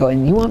was. I'm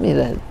going, you want me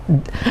to...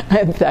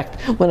 In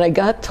fact, when I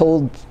got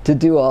told to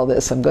do all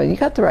this, I'm going, you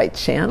got the right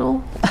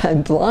channel?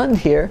 I'm blonde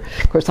here.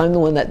 Of course, I'm the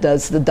one that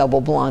does the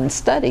double blonde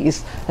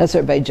studies. That's what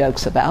everybody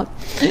jokes about.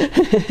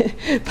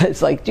 But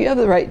it's like, do you have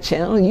the right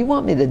channel? You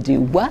want me to do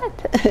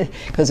what?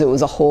 Because it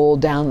was a whole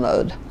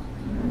download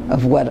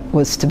of what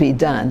was to be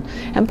done.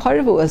 And part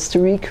of it was to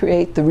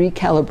recreate the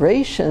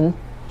recalibration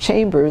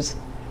chambers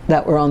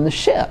that were on the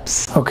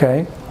ships.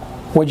 Okay.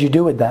 What'd you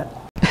do with that?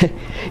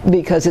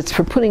 Because it's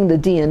for putting the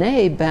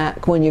DNA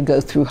back when you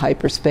go through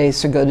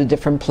hyperspace or go to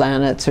different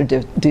planets or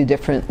do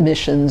different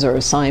missions or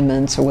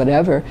assignments or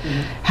whatever.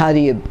 How do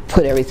you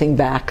put everything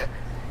back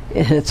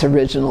in its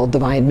original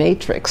divine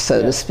matrix,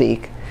 so to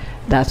speak?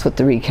 That's what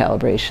the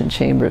recalibration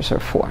chambers are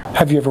for.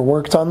 Have you ever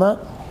worked on that?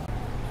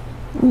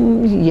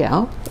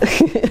 Yeah.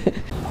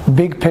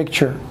 Big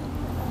picture.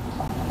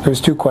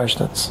 There's two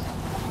questions.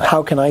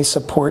 How can I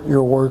support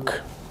your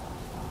work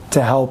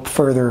to help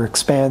further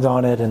expand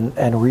on it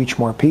and reach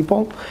more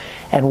people?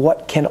 And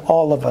what can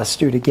all of us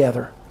do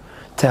together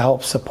to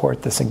help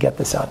support this and get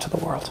this out to the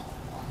world?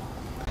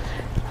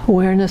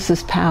 Awareness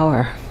is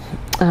power.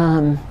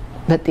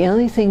 But the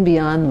only thing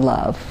beyond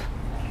love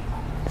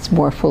is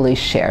more fully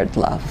shared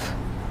love.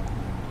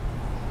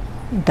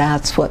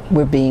 That's what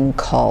we're being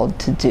called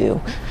to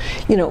do.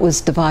 You know, it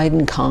was divide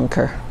and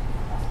conquer.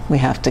 We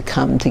have to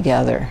come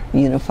together,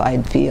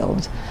 unified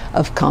field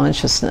of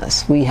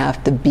consciousness. We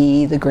have to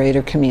be the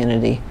greater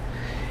community,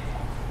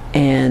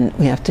 and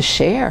we have to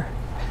share.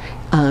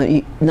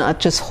 Not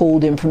just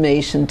hold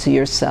information to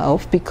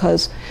yourself,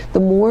 because the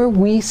more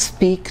we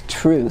speak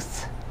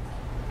truth,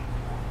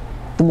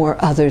 the more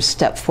others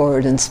step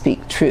forward and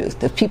speak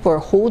truth. If people are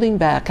holding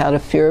back out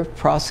of fear of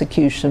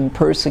prosecution,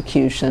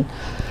 persecution,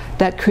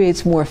 that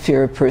creates more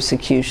fear of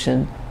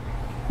persecution,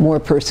 more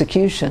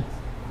persecution,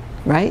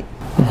 right?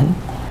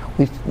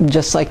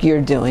 Just like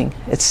you're doing.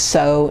 It's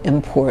so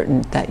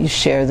important that you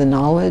share the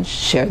knowledge,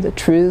 share the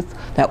truth,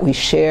 that we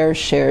share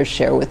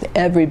with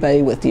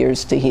everybody with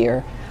ears to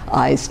hear,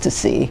 eyes to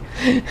see.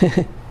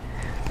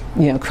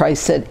 You know,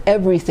 Christ said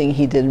everything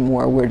he did and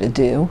more we're to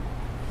do.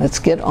 Let's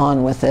get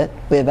on with it.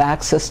 We have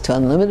access to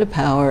unlimited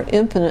power,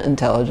 infinite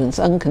intelligence,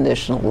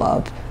 unconditional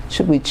love,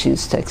 should we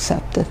choose to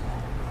accept it.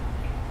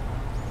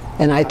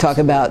 And I talk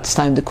about it's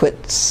time to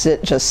quit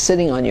just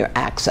sitting on your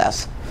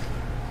access.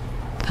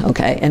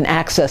 Okay, and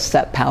access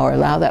that power,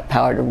 allow that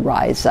power to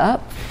rise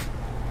up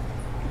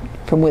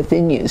from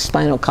within you.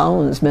 Spinal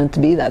column is meant to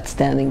be that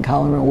standing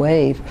column or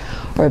wave,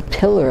 or a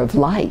pillar of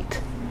light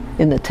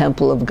in the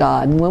temple of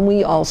God. And when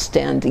we all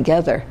stand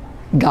together,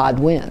 God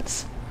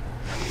wins.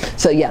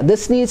 So yeah,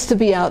 this needs to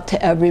be out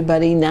to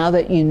everybody. Now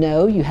that you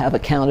know, you have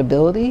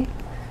accountability,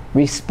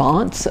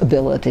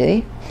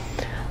 responsibility,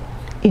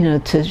 you know,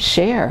 to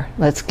share.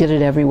 Let's get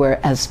it everywhere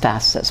as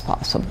fast as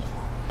possible.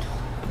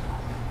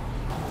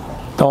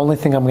 The only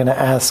thing I'm going to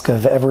ask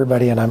of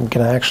everybody, and I'm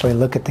going to actually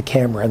look at the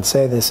camera and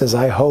say this, is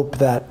I hope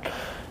that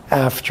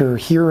after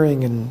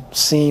hearing and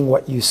seeing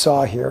what you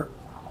saw here,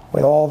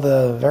 with all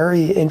the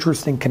very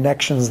interesting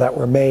connections that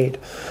were made,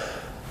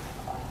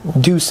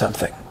 do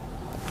something.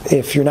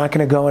 If you're not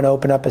going to go and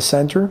open up a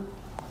center,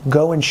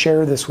 go and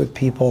share this with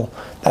people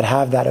that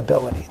have that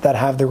ability, that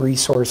have the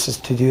resources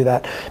to do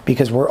that,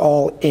 because we're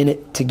all in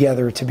it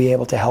together to be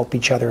able to help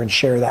each other and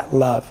share that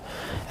love,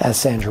 as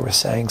Sandra was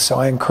saying. So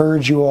I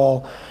encourage you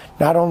all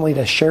not only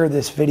to share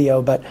this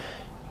video, but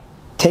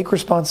take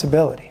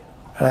responsibility.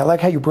 And I like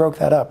how you broke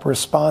that up,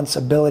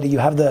 responsibility. You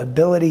have the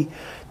ability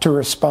to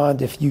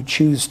respond if you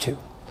choose to.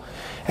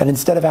 And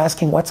instead of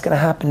asking what's going to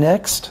happen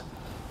next,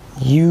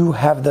 you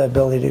have the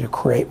ability to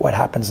create what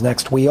happens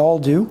next. We all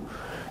do,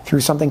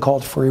 through something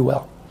called free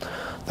will.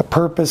 The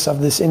purpose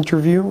of this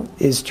interview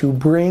is to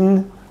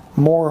bring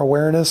more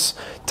awareness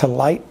to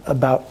light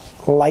about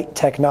light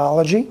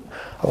technology.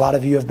 A lot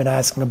of you have been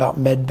asking about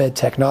MedBed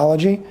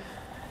Technology.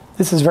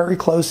 This is very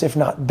close, if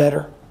not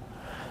better,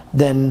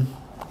 than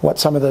what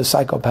some of those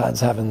psychopaths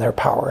have in their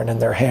power and in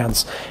their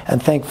hands.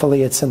 And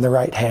thankfully, it's in the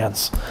right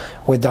hands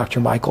with Dr.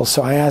 Michael.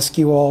 So I ask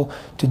you all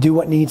to do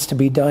what needs to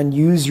be done.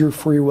 Use your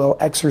free will,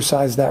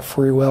 exercise that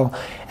free will,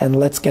 and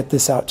let's get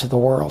this out to the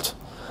world,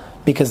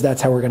 because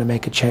that's how we're going to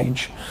make a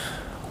change.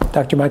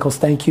 Dr. Michaels,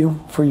 thank you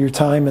for your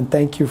time, and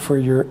thank you for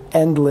your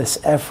endless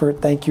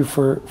effort. Thank you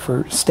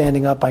for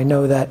standing up. I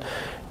know that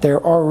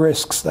there are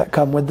risks that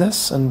come with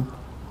this, and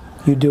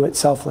you do it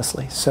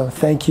selflessly. So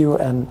thank you,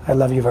 and I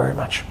love you very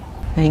much.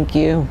 Thank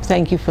you.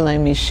 Thank you for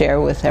letting me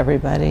share with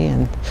everybody,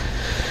 and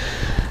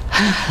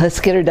let's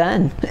get her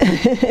done.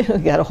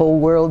 We've got a whole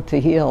world to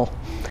heal.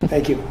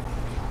 Thank you.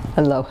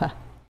 Aloha.